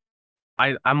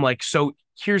I'm like, so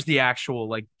here's the actual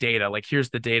like data. Like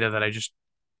here's the data that I just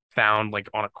found like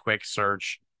on a quick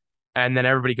search. And then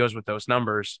everybody goes with those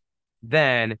numbers.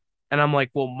 Then, and I'm like,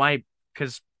 well,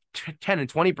 because 10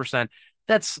 and 20%,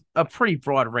 that's a pretty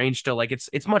broad range still. Like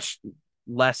it's much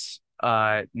less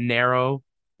narrow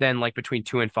than like between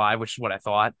 2 and 5, which is what I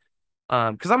thought.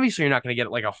 Because obviously you're not going to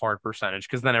get like a hard percentage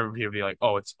because then everybody will be like,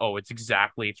 oh, it's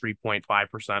exactly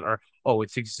 3.5%, or oh,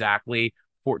 it's exactly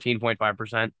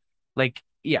 14.5%. Like,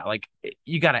 yeah, like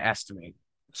you got to estimate.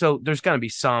 So there's going to be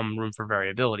some room for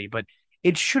variability, but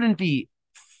it shouldn't be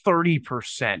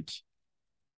 30%,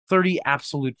 30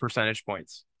 absolute percentage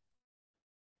points.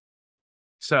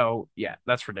 So yeah,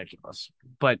 that's ridiculous.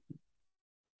 But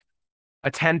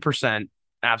a 10%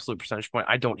 absolute percentage point,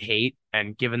 I don't hate.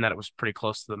 And given that it was pretty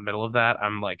close to the middle of that,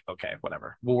 I'm like, okay,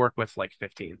 whatever. We'll work with like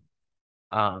 15.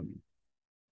 Um,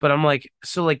 but I'm like,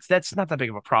 so like that's not that big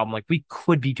of a problem. Like we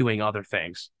could be doing other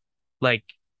things, like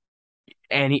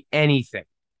anything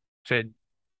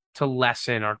to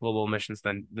lessen our global emissions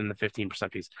than the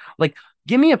 15% piece. Like,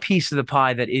 give me a piece of the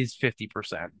pie that is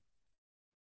 50%.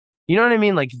 You know what I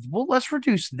mean? Like, well, let's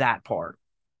reduce that part.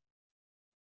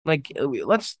 Like,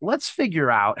 let's figure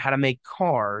out how to make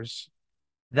cars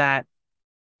that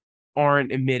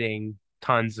aren't emitting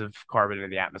tons of carbon into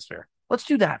the atmosphere. Let's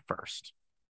do that first.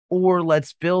 Or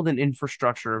let's build an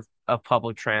infrastructure of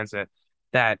public transit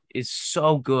that is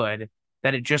so good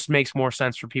that it just makes more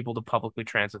sense for people to publicly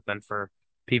transit than for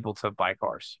people to buy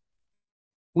cars.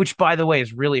 Which, by the way,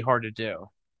 is really hard to do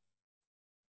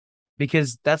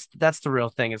because that's the real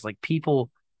thing is like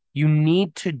people you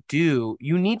need to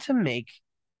make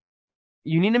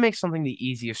something the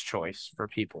easiest choice for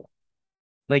people.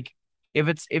 Like if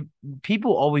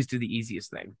people always do the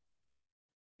easiest thing.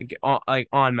 like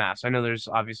en masse. I know there's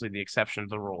obviously the exception to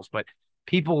the rules, but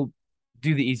people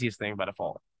do the easiest thing by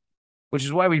default, which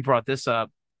is why we brought this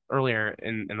up earlier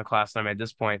in the class. And I made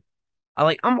this point.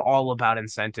 I'm all about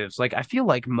incentives. Like I feel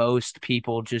like most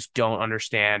people just don't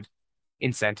understand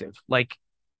incentive.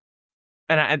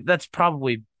 That's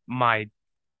probably my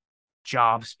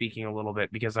job speaking a little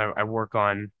bit because I work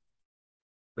on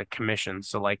the commission.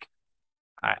 So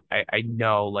I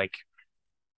know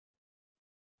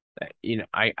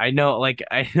I know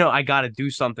I know I got to do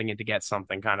something and to get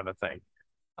something kind of a thing.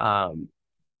 Um,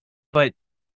 but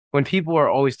when people are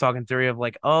always talking theory of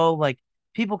oh,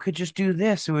 people could just do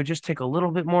this, it would just take a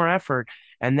little bit more effort,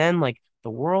 and then the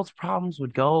world's problems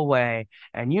would go away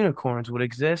and unicorns would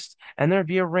exist and there'd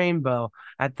be a rainbow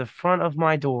at the front of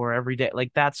my door every day.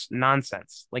 Like that's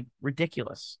nonsense. Like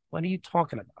ridiculous. What are you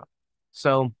talking about?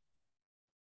 So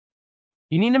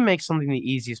you need to make something the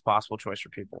easiest possible choice for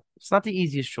people. It's not the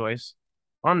easiest choice.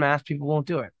 En masse, people won't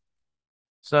do it.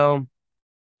 So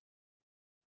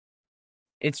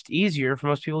it's easier for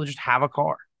most people to just have a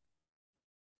car.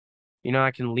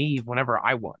 I can leave whenever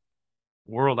I want.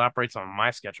 The world operates on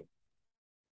my schedule,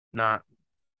 not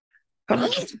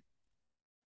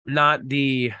not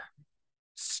the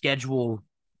schedule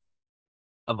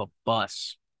of a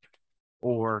bus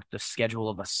or the schedule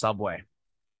of a subway.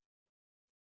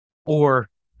 Or,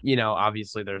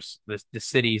 obviously there's the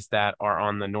cities that are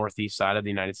on the northeast side of the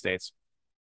United States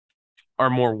are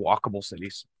more walkable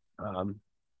cities. Um,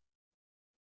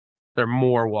 they're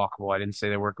more walkable. I didn't say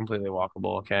they were completely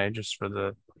walkable, okay? Just for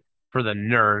the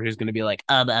nerd who's going to be like,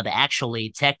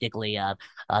 actually, technically,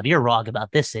 you're wrong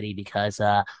about this city because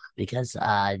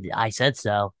I said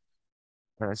so.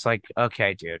 and it's like,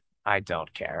 okay, dude, I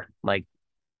don't care. Like,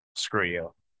 screw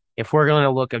you. If we're going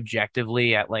to look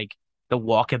objectively at the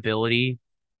walkability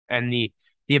and the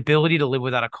ability to live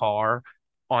without a car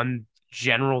on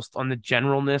the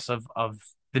generalness of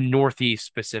the Northeast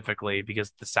specifically,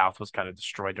 because the South was kind of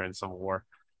destroyed during the Civil War.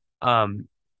 Um,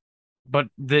 but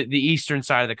the eastern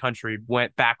side of the country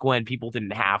went back when people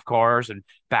didn't have cars and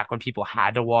back when people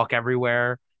had to walk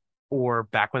everywhere, or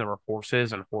back when there were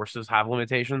horses and horses have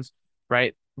limitations,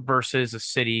 right? Versus a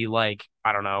city like,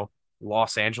 I don't know,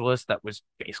 Los Angeles that was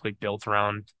basically built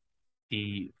around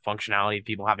the functionality of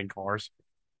people having cars,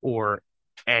 or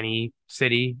any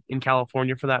city in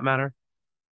California for that matter.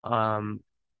 Um,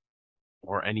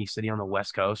 or any city on the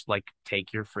West Coast,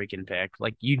 take your freaking pick.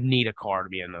 Like you need a car to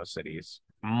be in those cities,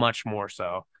 much more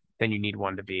so than you need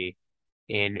one to be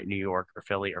in New York or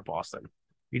Philly or Boston.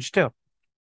 You just do.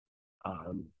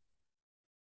 Um,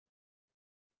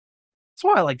 that's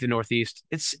why I like the Northeast.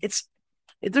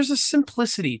 There's a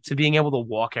simplicity to being able to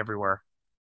walk everywhere.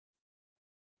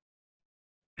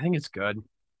 I think it's good.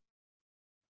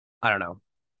 I don't know,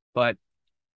 but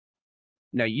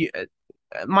no,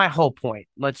 my whole point.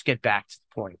 Let's get back to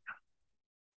the point.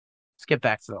 Let's get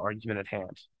back to the argument at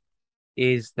hand.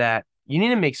 Is that you need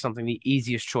to make something the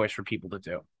easiest choice for people to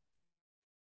do,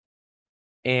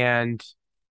 and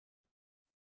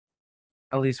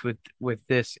at least with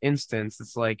this instance,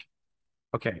 it's like,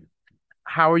 okay,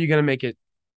 how are you going to make it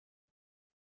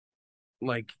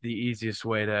the easiest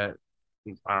way to,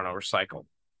 I don't know, recycle?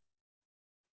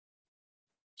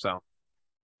 So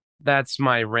that's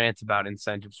my rant about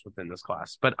incentives within this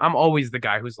class. But I'm always the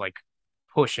guy who's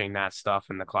pushing that stuff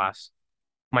in the class.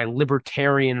 My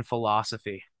libertarian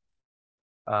philosophy,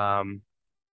 um,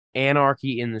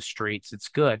 anarchy in the streets. It's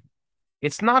good.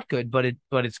 It's not good, but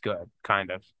it's good,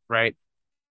 kind of, right?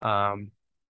 Um,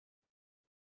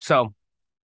 so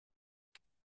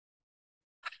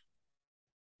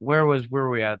where were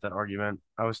we at that argument?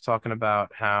 I was talking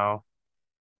about how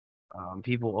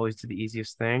people always do the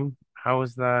easiest thing. How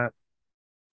is that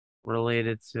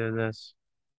related to this?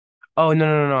 Oh,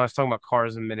 no. I was talking about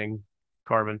cars emitting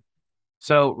carbon.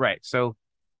 So, right. So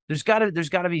there's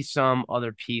gotta be some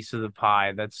other piece of the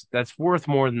pie that's worth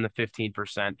more than the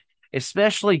 15%,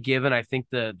 especially given I think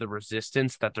the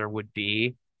resistance that there would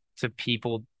be to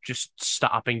people just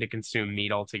stopping to consume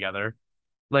meat altogether.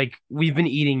 Like we've been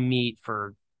eating meat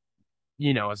for,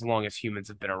 as long as humans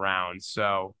have been around.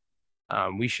 So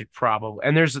we should probably,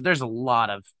 and there's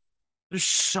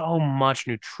so much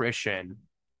nutrition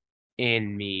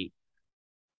in meat,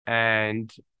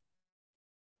 and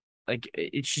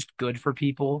it's just good for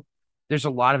people. There's a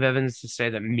lot of evidence to say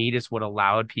that meat is what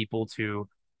allowed people to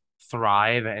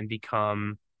thrive and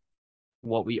become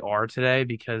what we are today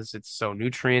because it's so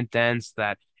nutrient dense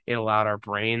that it allowed our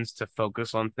brains to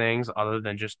focus on things other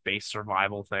than just base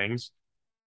survival things.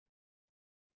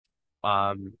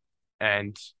 Um,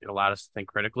 and it allowed us to think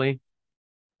critically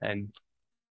and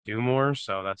do more.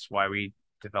 So that's why we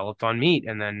developed on meat.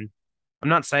 And then I'm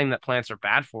not saying that plants are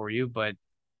bad for you, but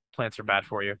plants are bad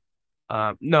for you.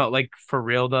 No, like for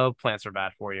real though, plants are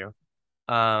bad for you.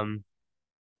 Um,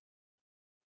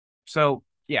 so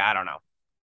yeah, I don't know.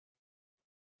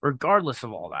 Regardless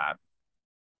of all that,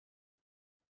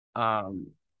 um,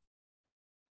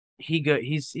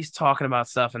 he's talking about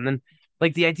stuff, and then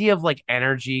like the idea of like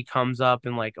energy comes up,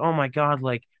 and like, oh my God,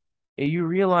 like you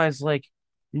realize like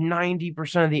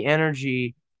 90% of the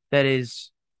energy that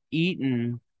is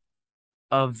eaten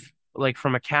of like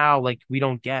from a cow, like we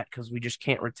don't get because we just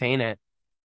can't retain it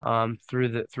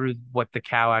through what the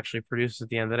cow actually produces at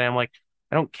the end of the day. I'm like,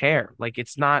 I don't care. Like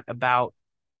it's not about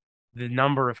the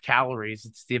number of calories,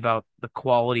 it's about the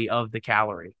quality of the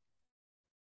calorie,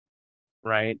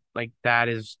 right? Like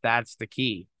that's the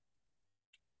key.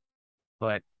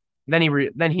 But then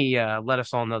he let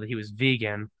us all know that he was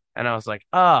vegan, and I was like,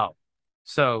 "Oh,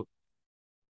 so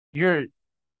you're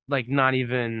like not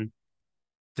even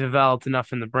developed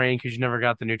enough in the brain because you never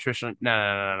got the nutrition." No,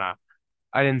 no, no, no, no.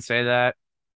 I didn't say that,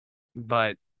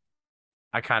 but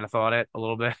I kind of thought it a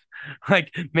little bit.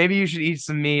 Like maybe you should eat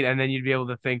some meat and then you'd be able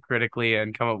to think critically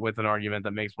and come up with an argument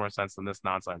that makes more sense than this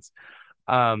nonsense.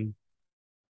 Um,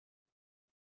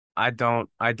 I don't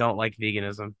like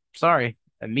veganism. Sorry.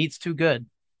 Meat's too good.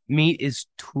 Meat is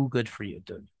too good for you,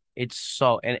 dude. It's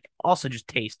so and it also just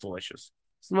tastes delicious.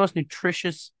 It's the most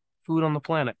nutritious food on the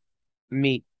planet.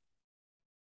 Meat.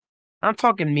 I'm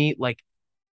talking meat like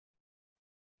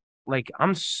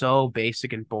I'm so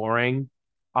basic and boring.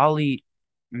 I'll eat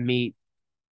meat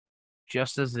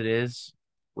just as it is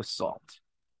with salt.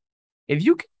 If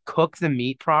you can cook the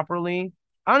meat properly,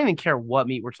 I don't even care what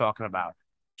meat we're talking about.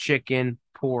 Chicken,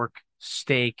 pork,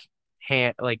 steak,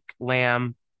 ham, like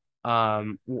lamb,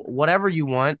 whatever you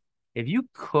want. If you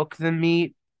cook the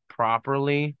meat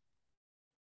properly,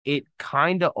 it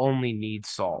kind of only needs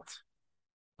salt.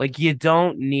 Like you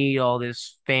don't need all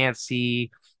this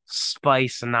fancy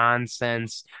spice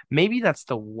nonsense. Maybe that's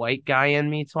the white guy in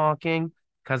me talking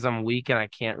because I'm weak and I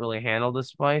can't really handle the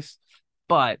spice,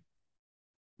 but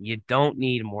you don't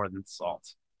need more than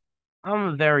salt. I'm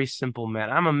a very simple man.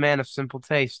 I'm a man of simple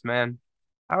taste, man.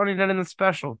 I don't need anything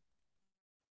special.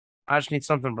 I just need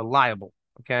something reliable,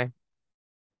 okay?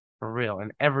 For real,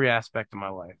 in every aspect of my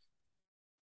life.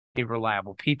 Need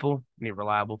reliable people, need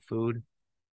reliable food.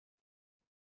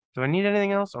 Do I need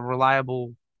anything else? A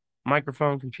reliable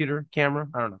microphone, computer, camera?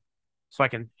 I don't know. So I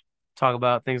can talk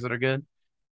about things that are good.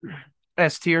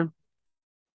 S tier.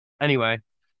 Anyway,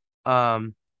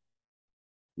 um,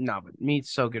 no, but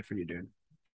meat's so good for you, dude.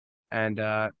 And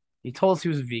he told us he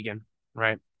was a vegan,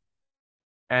 right?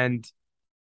 And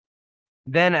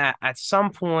then at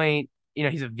some point,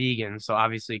 he's a vegan, so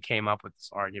obviously he came up with this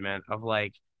argument of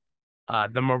like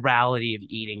the morality of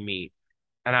eating meat.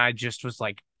 And I just was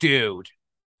like, dude,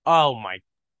 oh my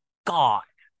God.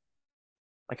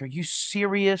 Like, are you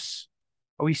serious?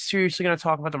 Are we seriously going to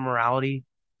talk about the morality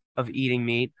of eating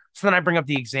meat? So then I bring up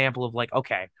the example of like,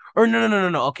 okay, or no, no, no, no,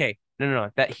 no, okay, no, no,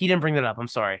 no, that he didn't bring that up. I'm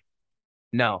sorry.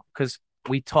 No, because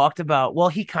we talked about, well,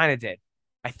 he kind of did.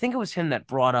 I think it was him that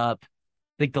brought up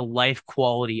like the life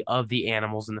quality of the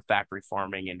animals in the factory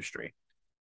farming industry.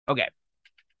 Okay,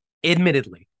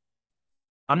 admittedly,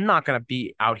 I'm not going to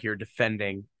be out here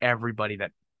defending everybody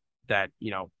that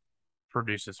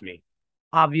produces meat.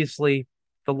 Obviously,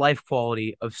 the life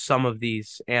quality of some of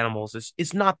these animals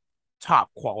is not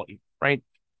top quality, right?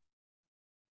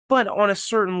 But on a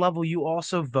certain level, you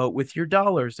also vote with your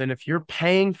dollars. And if you're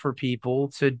paying for people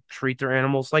to treat their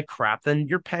animals like crap, then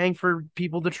you're paying for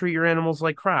people to treat your animals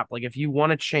like crap. Like if you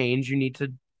want to change, you need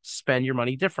to spend your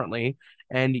money differently.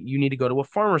 And you need to go to a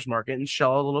farmer's market and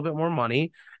shell a little bit more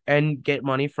money and get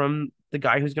money from the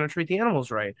guy who's going to treat the animals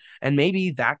right. And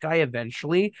maybe that guy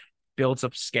eventually builds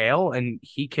up scale and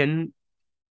he can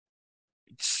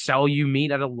sell you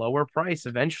meat at a lower price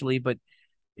eventually. But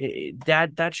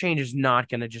that change is not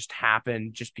going to just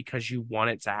happen just because you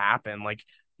want it to happen. Like,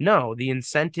 no, the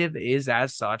incentive is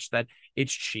as such that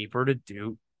it's cheaper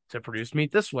to produce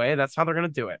meat this way. That's how they're going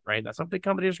to do it, right? That's how big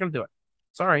companies are going to do it.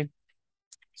 Sorry,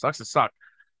 sucks to suck.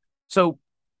 So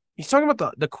he's talking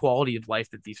about the quality of life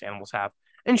that these animals have,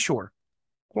 and sure,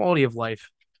 quality of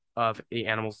life of the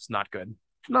animals is not good.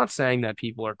 I'm not saying that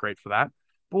people are great for that,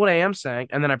 but what I am saying,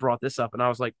 and then I brought this up, and I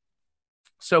was like,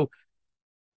 so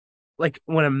like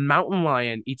when a mountain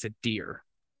lion eats a deer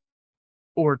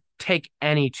or take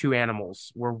any two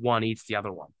animals where one eats the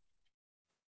other one.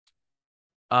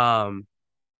 Um,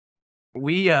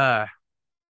 we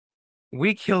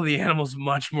we kill the animals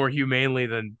much more humanely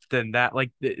than that.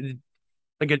 Like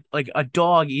a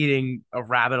dog eating a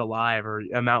rabbit alive or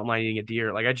a mountain lion eating a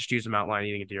deer. Like I just use a mountain lion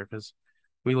eating a deer because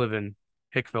we live in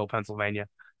Hickville, Pennsylvania.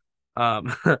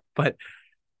 Um, but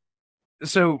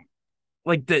so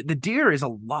like the deer is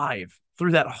alive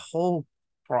through that whole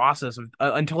process of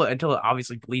until it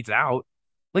obviously bleeds out.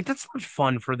 Like that's not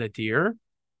fun for the deer.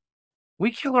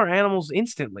 We kill our animals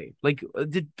instantly. Like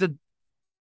the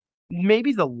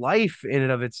maybe the life in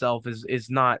and of itself is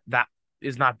not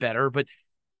better, but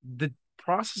the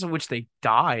process in which they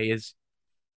die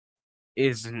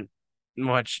isn't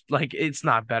much like it's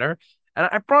not better. And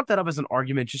I brought that up as an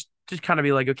argument just to kind of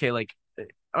be like, okay, like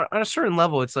on a certain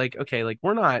level, it's like, okay, like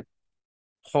we're not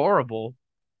horrible.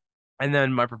 And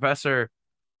then my professor,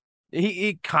 he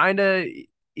he kind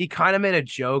of made a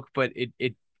joke, but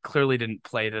it clearly didn't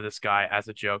play to this guy as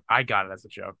a joke. I got it as a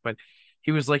joke, but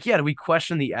he was like, yeah, do we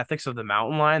question the ethics of the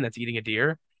mountain lion that's eating a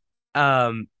deer?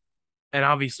 Um, and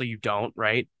obviously you don't,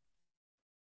 right?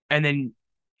 And then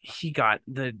he got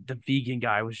the vegan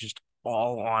guy was just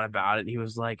all on about it. He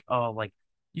was like, "Oh, like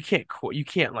you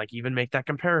can't like even make that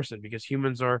comparison because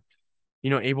humans are,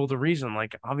 able to reason.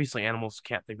 Like obviously animals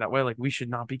can't think that way. Like we should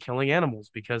not be killing animals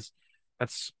because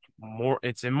it's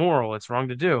immoral. It's wrong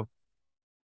to do."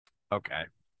 Okay.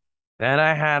 Then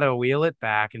I had to wheel it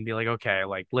back and be like, "Okay,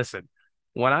 like listen,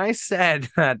 when I said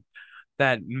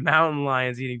that mountain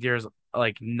lions eating deer is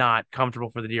like not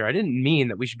comfortable for the deer. I didn't mean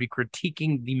that we should be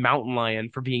critiquing the mountain lion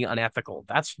for being unethical.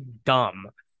 That's dumb.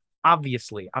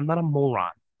 Obviously, I'm not a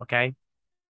moron. Okay.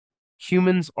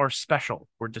 Humans are special.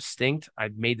 We're distinct. I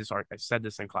made this art. I said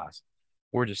this in class.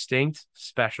 We're distinct,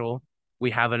 special.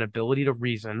 We have an ability to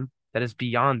reason that is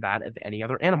beyond that of any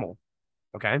other animal.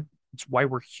 Okay. It's why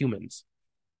we're humans.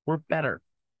 We're better.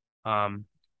 Um,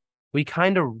 we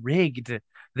kind of rigged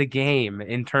the game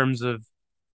in terms of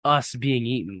us being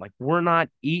eaten. Like we're not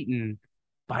eaten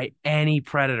by any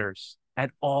predators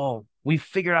at all. We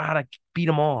figured out how to beat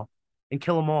them all and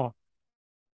kill them all.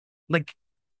 Like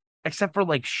except for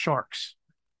like sharks,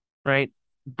 right?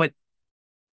 But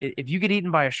if you get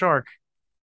eaten by a shark,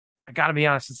 I gotta be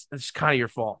honest, it's kind of your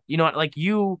fault. You know what? Like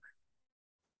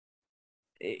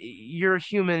you're a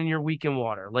human and you're weak in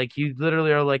water. Like you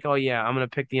literally are like, oh yeah, I'm gonna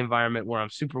pick the environment where I'm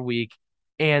super weak,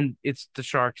 and it's the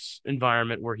shark's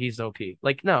environment where he's OP.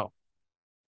 Like no,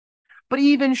 but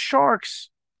even sharks,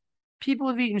 people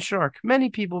have eaten shark. Many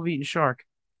people have eaten shark.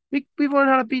 We've learned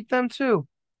how to beat them too.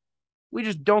 We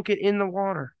just don't get in the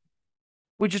water.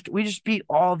 We just beat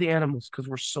all the animals because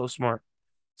we're so smart.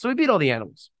 So we beat all the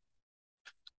animals.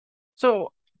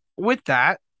 So with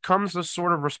that comes a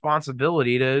sort of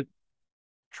responsibility to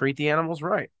treat the animals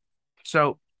right.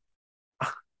 So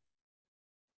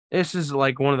this is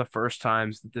like one of the first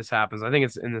times that this happens. I think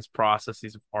it's in this process,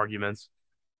 these arguments.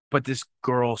 But this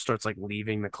girl starts like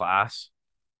leaving the class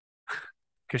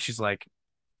because she's like,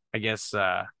 I guess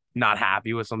not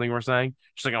happy with something we're saying.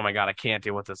 She's like, "Oh my God, I can't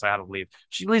deal with this. I had to leave."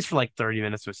 She leaves for like 30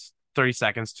 minutes to 30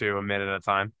 seconds to a minute at a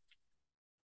time.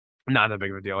 Not that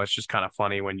big of a deal. It's just kind of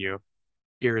funny when you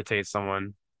irritate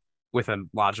someone with a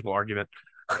logical argument.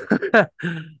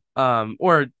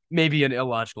 Or maybe an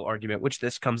illogical argument, which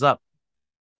this comes up.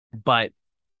 But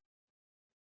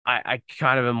I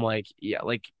kind of am like, yeah,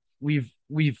 like we've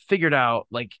figured out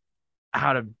like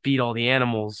how to beat all the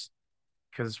animals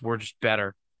because we're just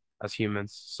better as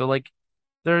humans. So like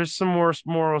there's some more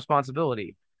moral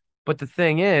responsibility. But the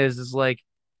thing is like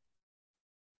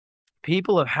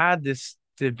people have had this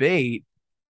debate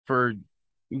for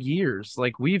years.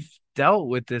 Like we've dealt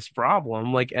with this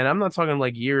problem. Like, and I'm not talking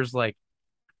like years, like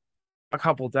a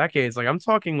couple decades. Like I'm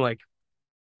talking like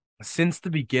since the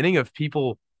beginning of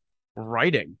people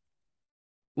writing.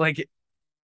 Like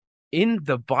in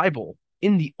the Bible,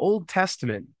 in the Old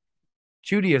Testament,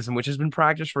 Judaism, which has been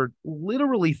practiced for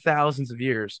literally thousands of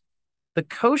years, the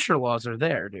kosher laws are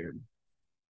there, dude.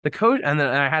 And then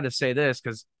I had to say this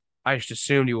because I just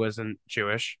assumed he wasn't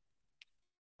Jewish.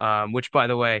 Which by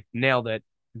the way, nailed it.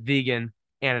 Vegan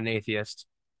and an atheist,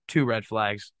 two red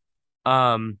flags.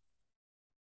 Um,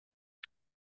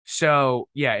 so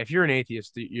yeah, if you're an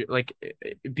atheist, you like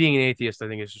being an atheist, I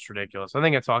think is just ridiculous. I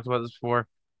think I talked about this before.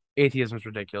 Atheism is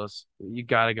ridiculous. You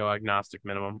got to go agnostic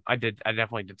minimum. I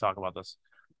definitely did talk about this.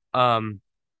 Um,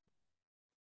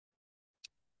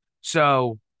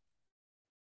 so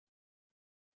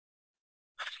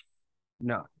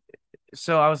no,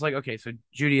 so I was like, okay, so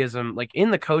Judaism, like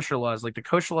in the kosher laws, like the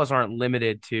kosher laws aren't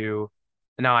limited to.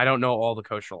 Now I don't know all the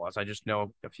kosher laws. I just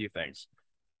know a few things.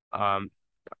 Um,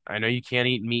 I know you can't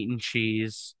eat meat and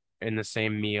cheese in the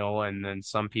same meal, and then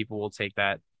some people will take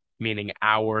that meaning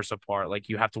hours apart. Like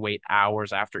you have to wait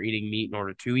hours after eating meat in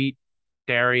order to eat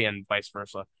dairy, and vice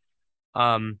versa.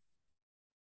 Um,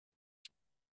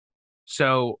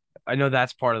 so I know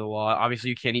that's part of the law. Obviously,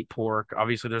 you can't eat pork.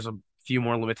 Obviously, there's a few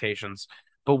more limitations.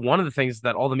 But one of the things is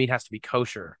that all the meat has to be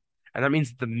kosher. and that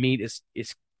means the meat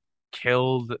is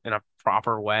killed in a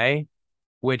proper way,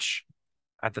 which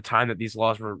at the time that these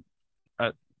laws were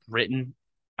uh, written,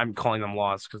 I'm calling them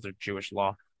laws because they're Jewish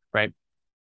law, right?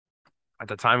 At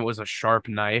the time, it was a sharp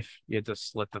knife. You had to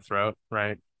slit the throat,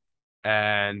 right?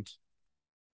 And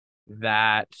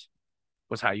that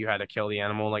was how you had to kill the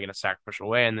animal, like in a sacrificial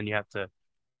way, and then you have to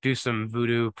do some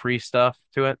voodoo priest stuff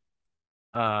to it.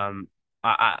 Um,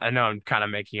 I know I'm kind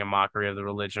of making a mockery of the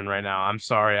religion right now. I'm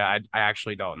sorry. I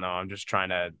actually don't know. I'm just trying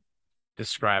to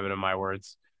describe it in my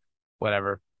words.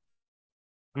 Whatever.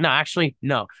 No, actually,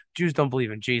 no. Jews don't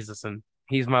believe in Jesus, and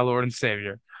he's my Lord and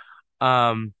Savior.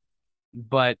 Um,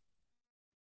 but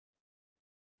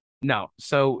no.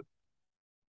 So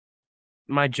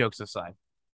my jokes aside,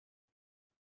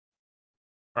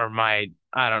 or my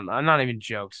I don't know, not even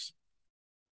jokes.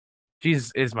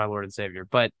 Jesus is my Lord and Savior,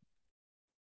 but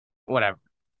whatever.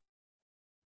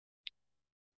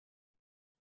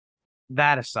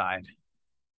 That aside,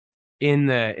 in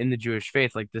the Jewish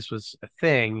faith, like this was a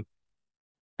thing.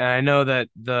 And I know that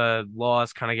the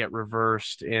laws kind of get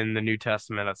reversed in the New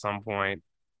Testament at some point.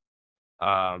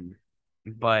 Um,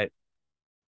 but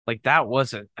like that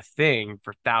was a thing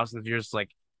for thousands of years.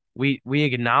 Like we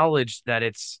acknowledge that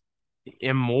it's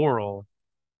immoral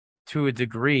to a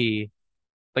degree,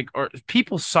 like or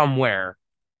people somewhere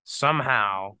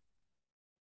somehow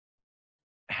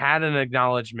had an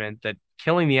acknowledgement that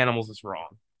killing the animals is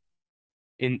wrong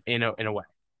in a way.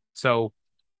 So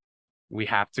we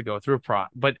have to go through a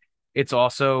but it's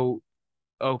also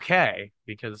okay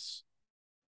because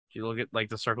if you look at like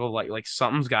the circle of like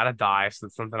something's got to die so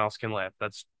that something else can live.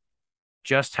 That's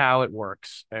just how it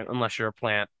works, unless you're a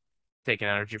plant taking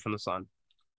energy from the sun.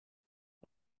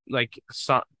 Like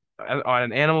so, on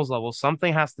an animal's level,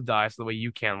 something has to die so the way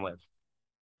you can live,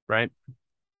 right?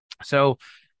 So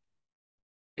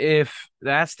if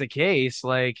that's the case,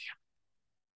 like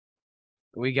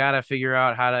we got to figure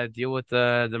out how to deal with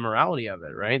the morality of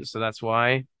it, right? So that's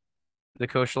why the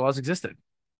kosher laws existed.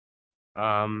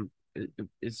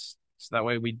 It's so that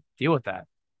way we deal with that.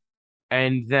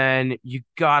 And then you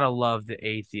gotta love the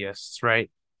atheists,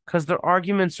 right? Because their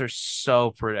arguments are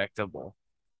so predictable.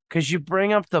 Because you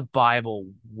bring up the Bible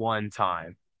one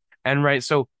time, and right,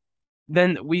 so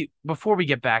then before we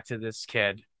get back to this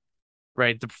kid,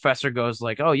 right, the professor goes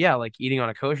like, "Oh yeah, like eating on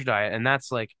a kosher diet," and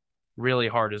that's like really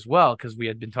hard as well because we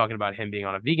had been talking about him being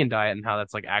on a vegan diet and how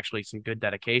that's like actually some good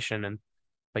dedication and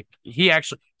like he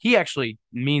actually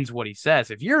means what he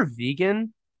says. If you're a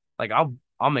vegan, like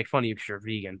I'll make fun of you because you're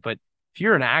vegan, but if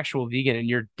you're an actual vegan and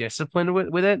you're disciplined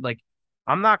with it, like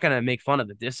I'm not gonna make fun of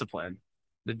the discipline.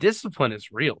 The discipline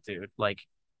is real, dude. Like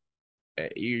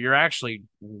you're actually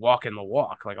walking the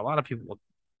walk. Like a lot of people will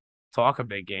talk a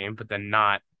big game, but then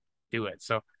not do it.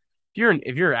 So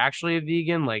if you're actually a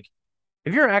vegan, like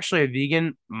if you're actually a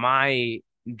vegan, my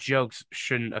jokes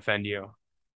shouldn't offend you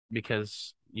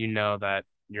because you know that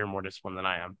you're more disciplined than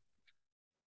I am.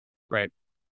 Right.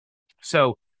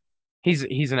 So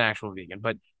he's an actual vegan,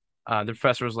 but the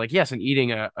professor was like, yes, and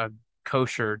eating a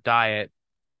kosher diet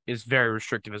is very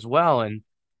restrictive as well. And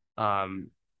um,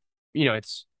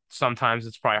 it's sometimes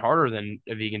it's probably harder than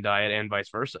a vegan diet and vice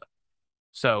versa.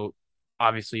 So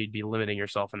obviously you'd be limiting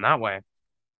yourself in that way.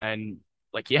 And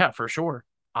like, yeah, for sure.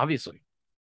 Obviously.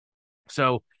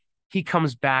 So he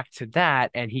comes back to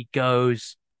that and he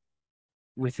goes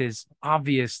with his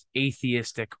obvious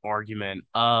atheistic argument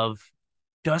of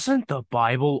doesn't the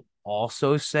Bible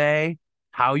also say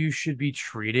how you should be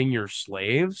treating your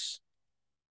slaves?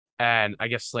 And I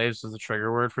guess slaves was a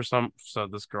trigger word for some. So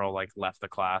this girl like left the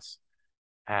class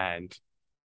and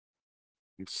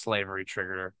slavery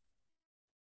triggered her,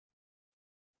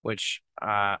 which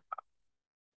I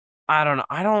don't know.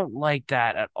 I don't like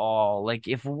that at all. Like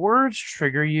if words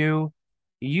trigger you,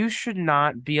 you should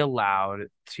not be allowed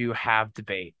to have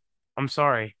debate. I'm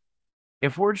sorry.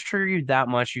 If words trigger you that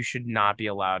much, you should not be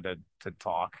allowed to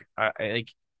talk.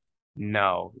 Like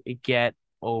no, get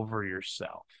over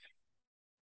yourself.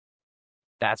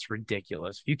 That's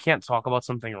ridiculous. If you can't talk about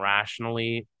something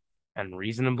rationally and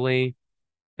reasonably,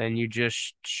 then you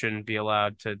just shouldn't be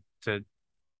allowed to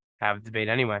have debate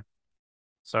anyway.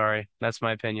 Sorry, that's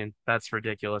my opinion. That's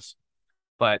ridiculous.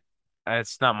 But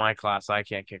it's not my class. I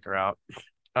can't kick her out.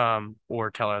 Or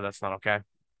tell her that's not okay.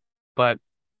 But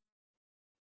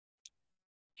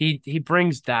he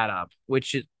brings that up,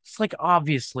 which is it's like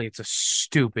obviously it's a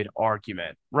stupid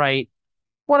argument, right?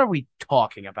 What are we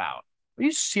talking about? Are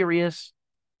you serious?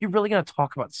 You're really gonna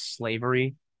talk about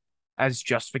slavery as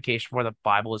justification for the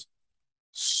Bible is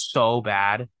so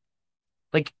bad?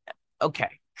 Like,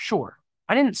 okay, sure.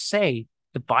 I didn't say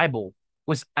the Bible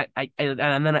was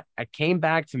and then it came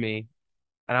back to me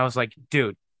And I was like,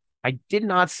 dude, I did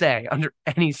not say under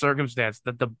any circumstance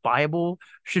that the Bible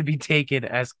should be taken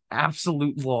as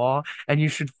absolute law and you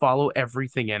should follow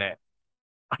everything in it.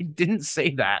 I didn't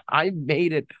say that. I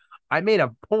made a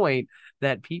point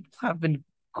that people have been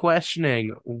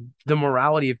questioning the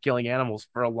morality of killing animals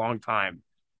for a long time.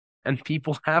 And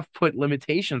people have put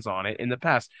limitations on it in the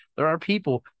past. There are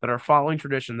people that are following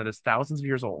tradition that is thousands of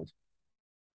years old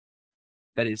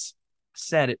that is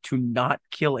said to not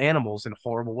kill animals in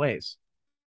horrible ways.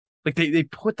 Like they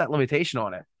put that limitation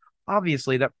on it.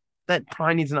 Obviously, that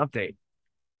probably needs an update.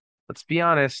 Let's be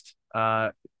honest.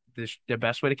 The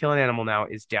best way to kill an animal now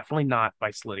is definitely not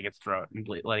by slitting its throat and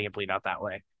letting it bleed out that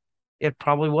way. It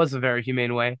probably was a very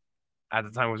humane way at the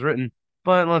time it was written,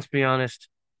 but let's be honest,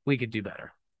 we could do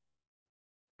better.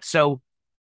 So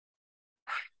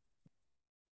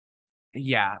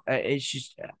yeah, it's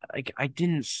just like I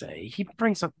didn't say. He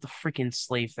brings up the freaking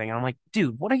slave thing. I'm like,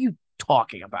 dude, what are you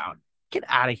talking about? Get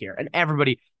out of here. And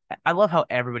everybody, I love how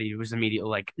everybody was immediately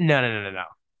like, no, no, no, no, no.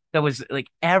 That was like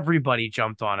everybody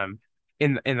jumped on him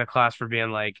in the class for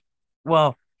being like,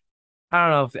 well, I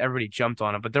don't know if everybody jumped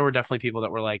on him, but there were definitely people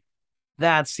that were like,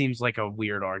 that seems like a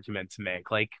weird argument to make.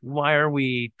 Like, why are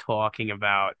we talking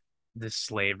about the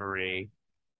slavery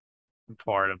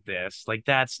part of this? Like,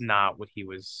 that's not what he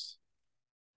was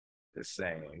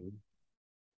saying.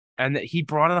 And that he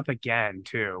brought it up again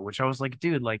too, which I was like,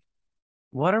 dude, like,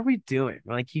 what are we doing?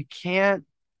 Like, you can't.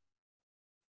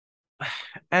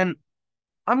 And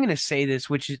I'm gonna say this,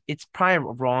 which is it's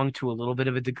probably wrong to a little bit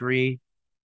of a degree,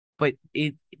 but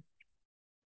it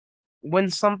when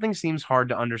something seems hard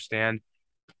to understand,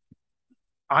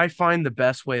 I find the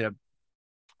best way to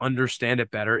understand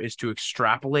it better is to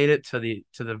extrapolate it to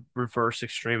the reverse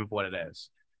extreme of what it is.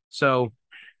 So,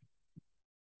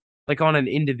 like on an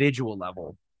individual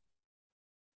level,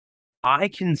 I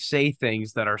can say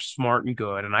things that are smart and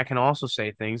good, and I can also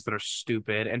say things that are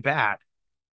stupid and bad.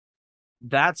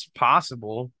 That's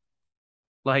possible.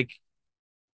 Like,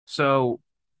 so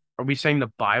are we saying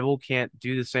the Bible can't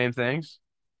do the same things?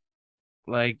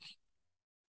 Like,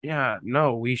 yeah,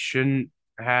 no, we shouldn't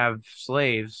have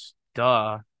slaves.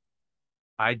 Duh.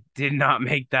 I did not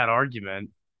make that argument.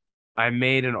 I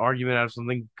made an argument out of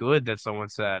something good that someone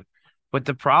said. But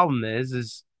the problem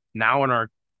is now in our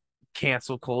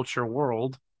cancel culture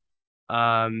world,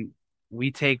 um,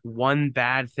 we take one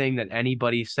bad thing that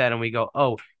anybody said and we go,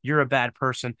 oh, you're a bad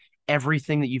person.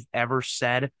 Everything that you've ever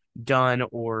said, done,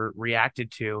 or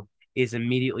reacted to is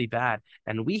immediately bad.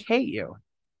 And we hate you.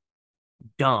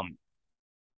 Dumb.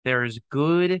 There is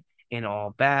good in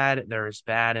all bad. There is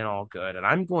bad in all good. And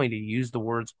I'm going to use the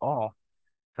words all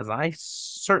because I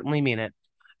certainly mean it.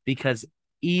 Because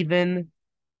even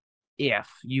if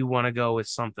you want to go with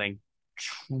something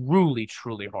truly,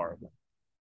 truly horrible,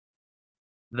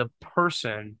 the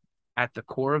person at the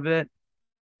core of it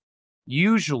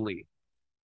usually,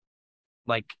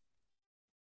 like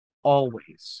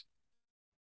always,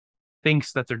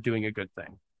 thinks that they're doing a good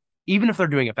thing, even if they're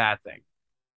doing a bad thing.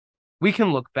 We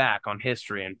can look back on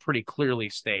history and pretty clearly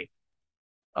state,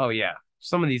 oh, yeah,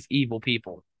 some of these evil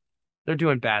people, they're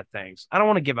doing bad things. I don't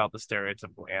want to give out the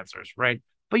stereotypical answers, right?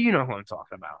 But you know who I'm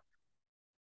talking about,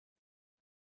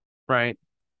 right?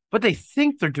 But they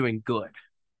think they're doing good.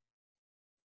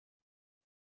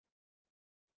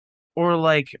 Or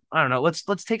like, I don't know, let's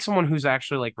take someone who's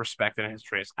actually like respected in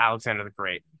history. It's Alexander the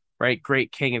Great, right?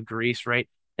 Great king of Greece, right?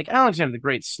 Like Alexander the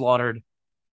Great slaughtered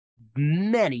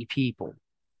many people.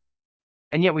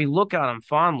 And yet we look at him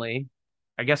fondly,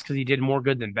 I guess because he did more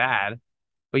good than bad,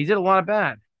 but he did a lot of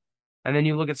bad. And then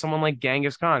you look at someone like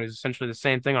Genghis Khan, who's essentially the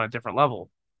same thing on a different level.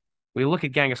 We look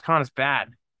at Genghis Khan as bad,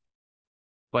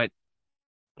 but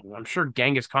I'm sure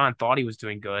Genghis Khan thought he was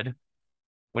doing good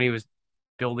when he was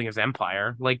building his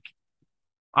empire. Like,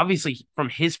 obviously, from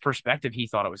his perspective, he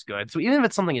thought it was good. So even if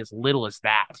it's something as little as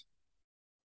that,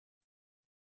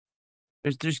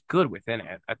 there's good within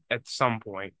it at some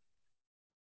point.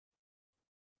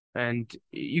 And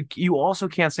you also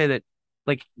can't say that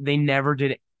like they never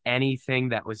did anything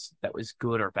that was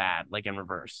good or bad, like in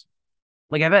reverse.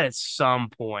 Like I bet at some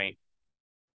point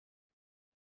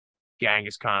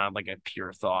Genghis Khan had like a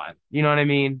pure thought. You know what I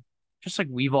mean? Just like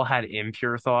we've all had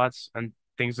impure thoughts and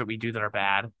things that we do that are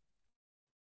bad.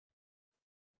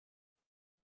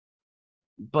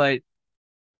 But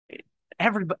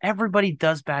everybody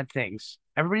does bad things.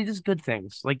 Everybody does good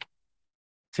things. Like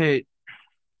to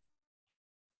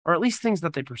or at least things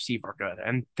that they perceive are good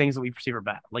and things that we perceive are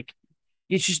bad. Like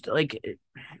it's just like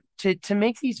to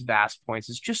make these vast points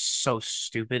is just so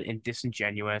stupid and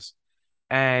disingenuous.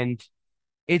 And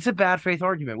it's a bad faith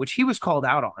argument, which he was called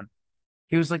out on.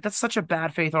 He was like, that's such a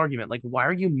bad faith argument. Like, why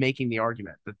are you making the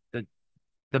argument that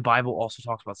the Bible also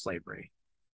talks about slavery?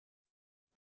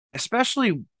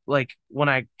 Especially like when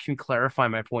I can clarify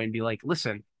my point and be like,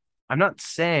 listen, I'm not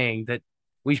saying that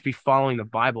we should be following the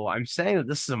Bible. I'm saying that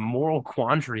this is a moral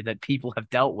quandary that people have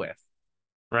dealt with,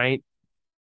 right?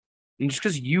 And just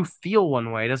because you feel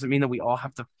one way doesn't mean that we all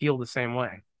have to feel the same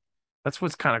way. That's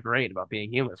what's kind of great about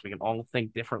being humans. We can all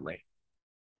think differently.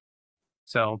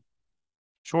 So,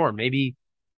 sure, maybe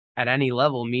at any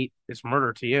level, meat is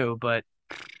murder to you, but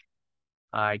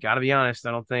I gotta be honest,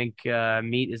 I don't think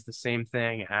meat is the same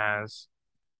thing as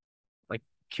like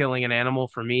killing an animal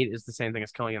for meat is the same thing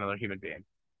as killing another human being.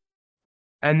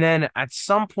 And then at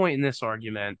some point in this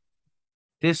argument,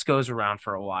 this goes around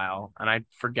for a while, and I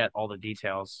forget all the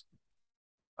details.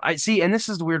 I see, and this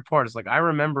is the weird part, is like I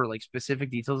remember like specific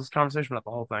details of this conversation, not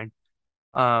the whole thing.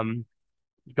 Um,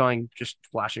 going just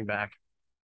flashing back.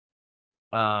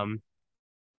 Um,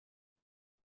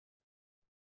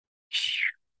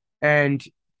 and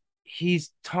he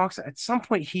talks at some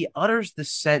point he utters the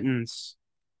sentence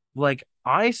like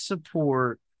I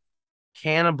support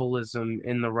cannibalism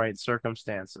in the right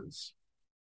circumstances.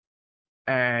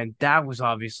 And that was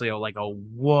obviously like a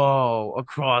whoa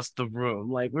across the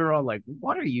room. Like we were all like,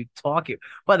 what are you talking?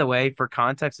 By the way, for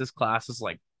context, this class is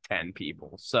like 10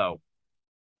 people. So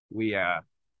we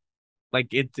like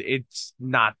it's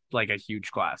not like a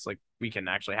huge class. Like we can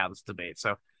actually have this debate.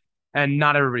 So and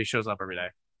not everybody shows up every day.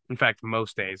 In fact,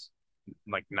 most days,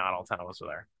 like not all 10 of us are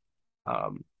there.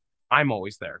 I'm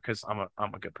always there because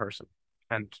I'm a good person.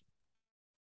 And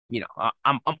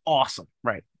I'm awesome,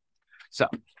 right? So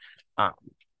um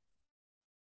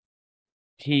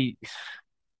he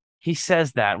he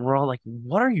says that and we're all like,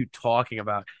 what are you talking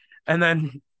about? And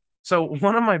then so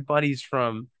one of my buddies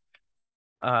from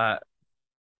uh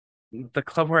the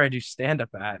club where I do stand up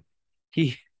at,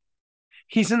 he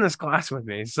he's in this class with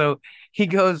me. So he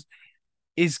goes,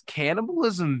 is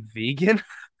cannibalism vegan?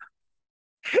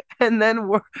 And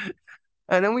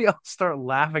then we all start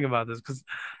laughing about this because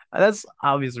that's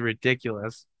obviously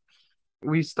ridiculous.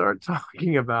 We start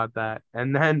talking about that,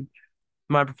 and then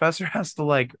my professor has to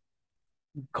like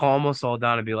calm us all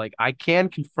down and be like, I can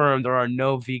confirm there are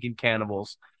no vegan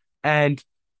cannibals. And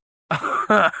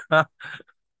I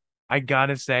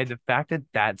gotta say, the fact that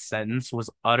that sentence was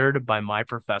uttered by my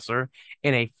professor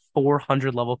in a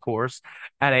 400 level course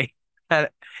at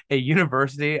a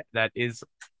university that is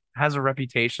has a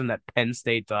reputation that Penn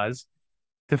State does,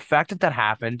 the fact that that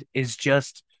happened is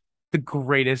just the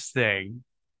greatest thing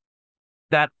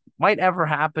that might ever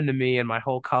happen to me in my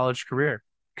whole college career.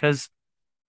 Because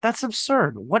that's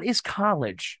absurd. What is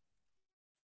college?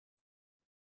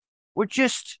 We're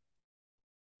just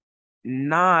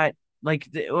not like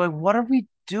what are we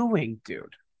doing,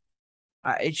 dude?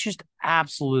 It's just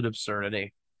absolute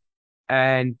absurdity.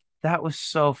 And that was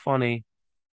so funny.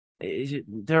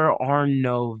 There are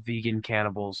no vegan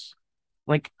cannibals.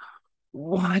 Like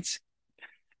what?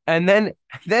 And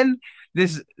then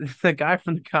this the guy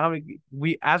from the comic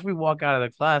we as we walk out of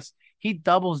the class, he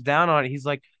doubles down on it. He's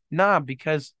like, "Nah,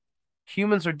 because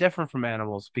humans are different from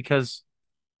animals because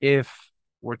if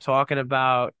we're talking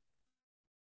about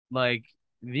like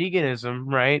veganism,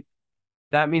 right?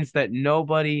 That means that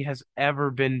nobody has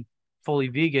ever been fully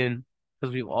vegan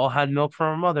because we've all had milk from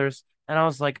our mothers." And I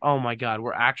was like, "Oh my God,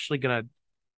 we're actually gonna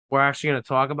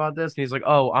talk about this." And he's like,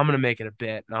 "Oh, I'm gonna make it a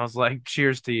bit." And I was like,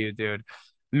 "Cheers to you, dude.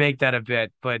 Make that a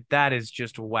bit." But that is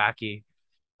just wacky.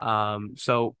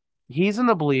 So he's in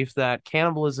the belief that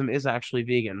cannibalism is actually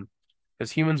vegan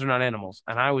because humans are not animals.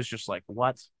 And I was just like,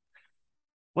 "What?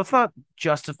 Let's not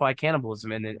justify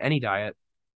cannibalism in any diet.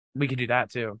 We could do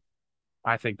that too."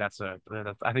 I think that's a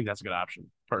good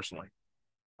option personally.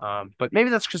 But maybe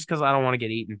that's just because I don't want to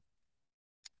get eaten.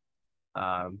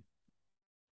 Um,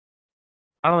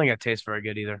 I don't think it tastes very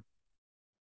good either.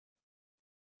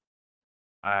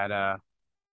 I'd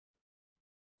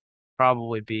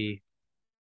probably be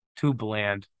too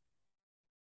bland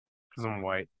because I'm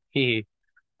white. Hee.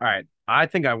 All right. I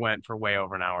think I went for way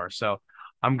over an hour, so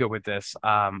I'm good with this.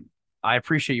 I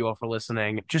appreciate you all for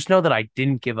listening. Just know that I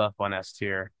didn't give up on S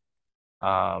tier.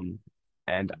 Um,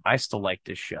 and I still like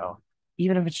this show,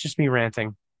 even if it's just me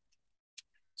ranting.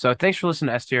 So thanks for listening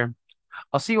to S tier.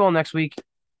 I'll see you all next week.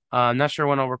 I'm not sure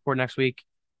when I'll record next week,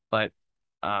 but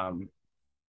um,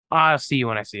 I'll see you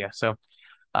when I see you. So,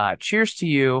 cheers to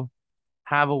you.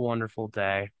 Have a wonderful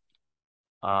day.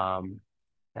 Um,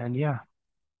 and yeah.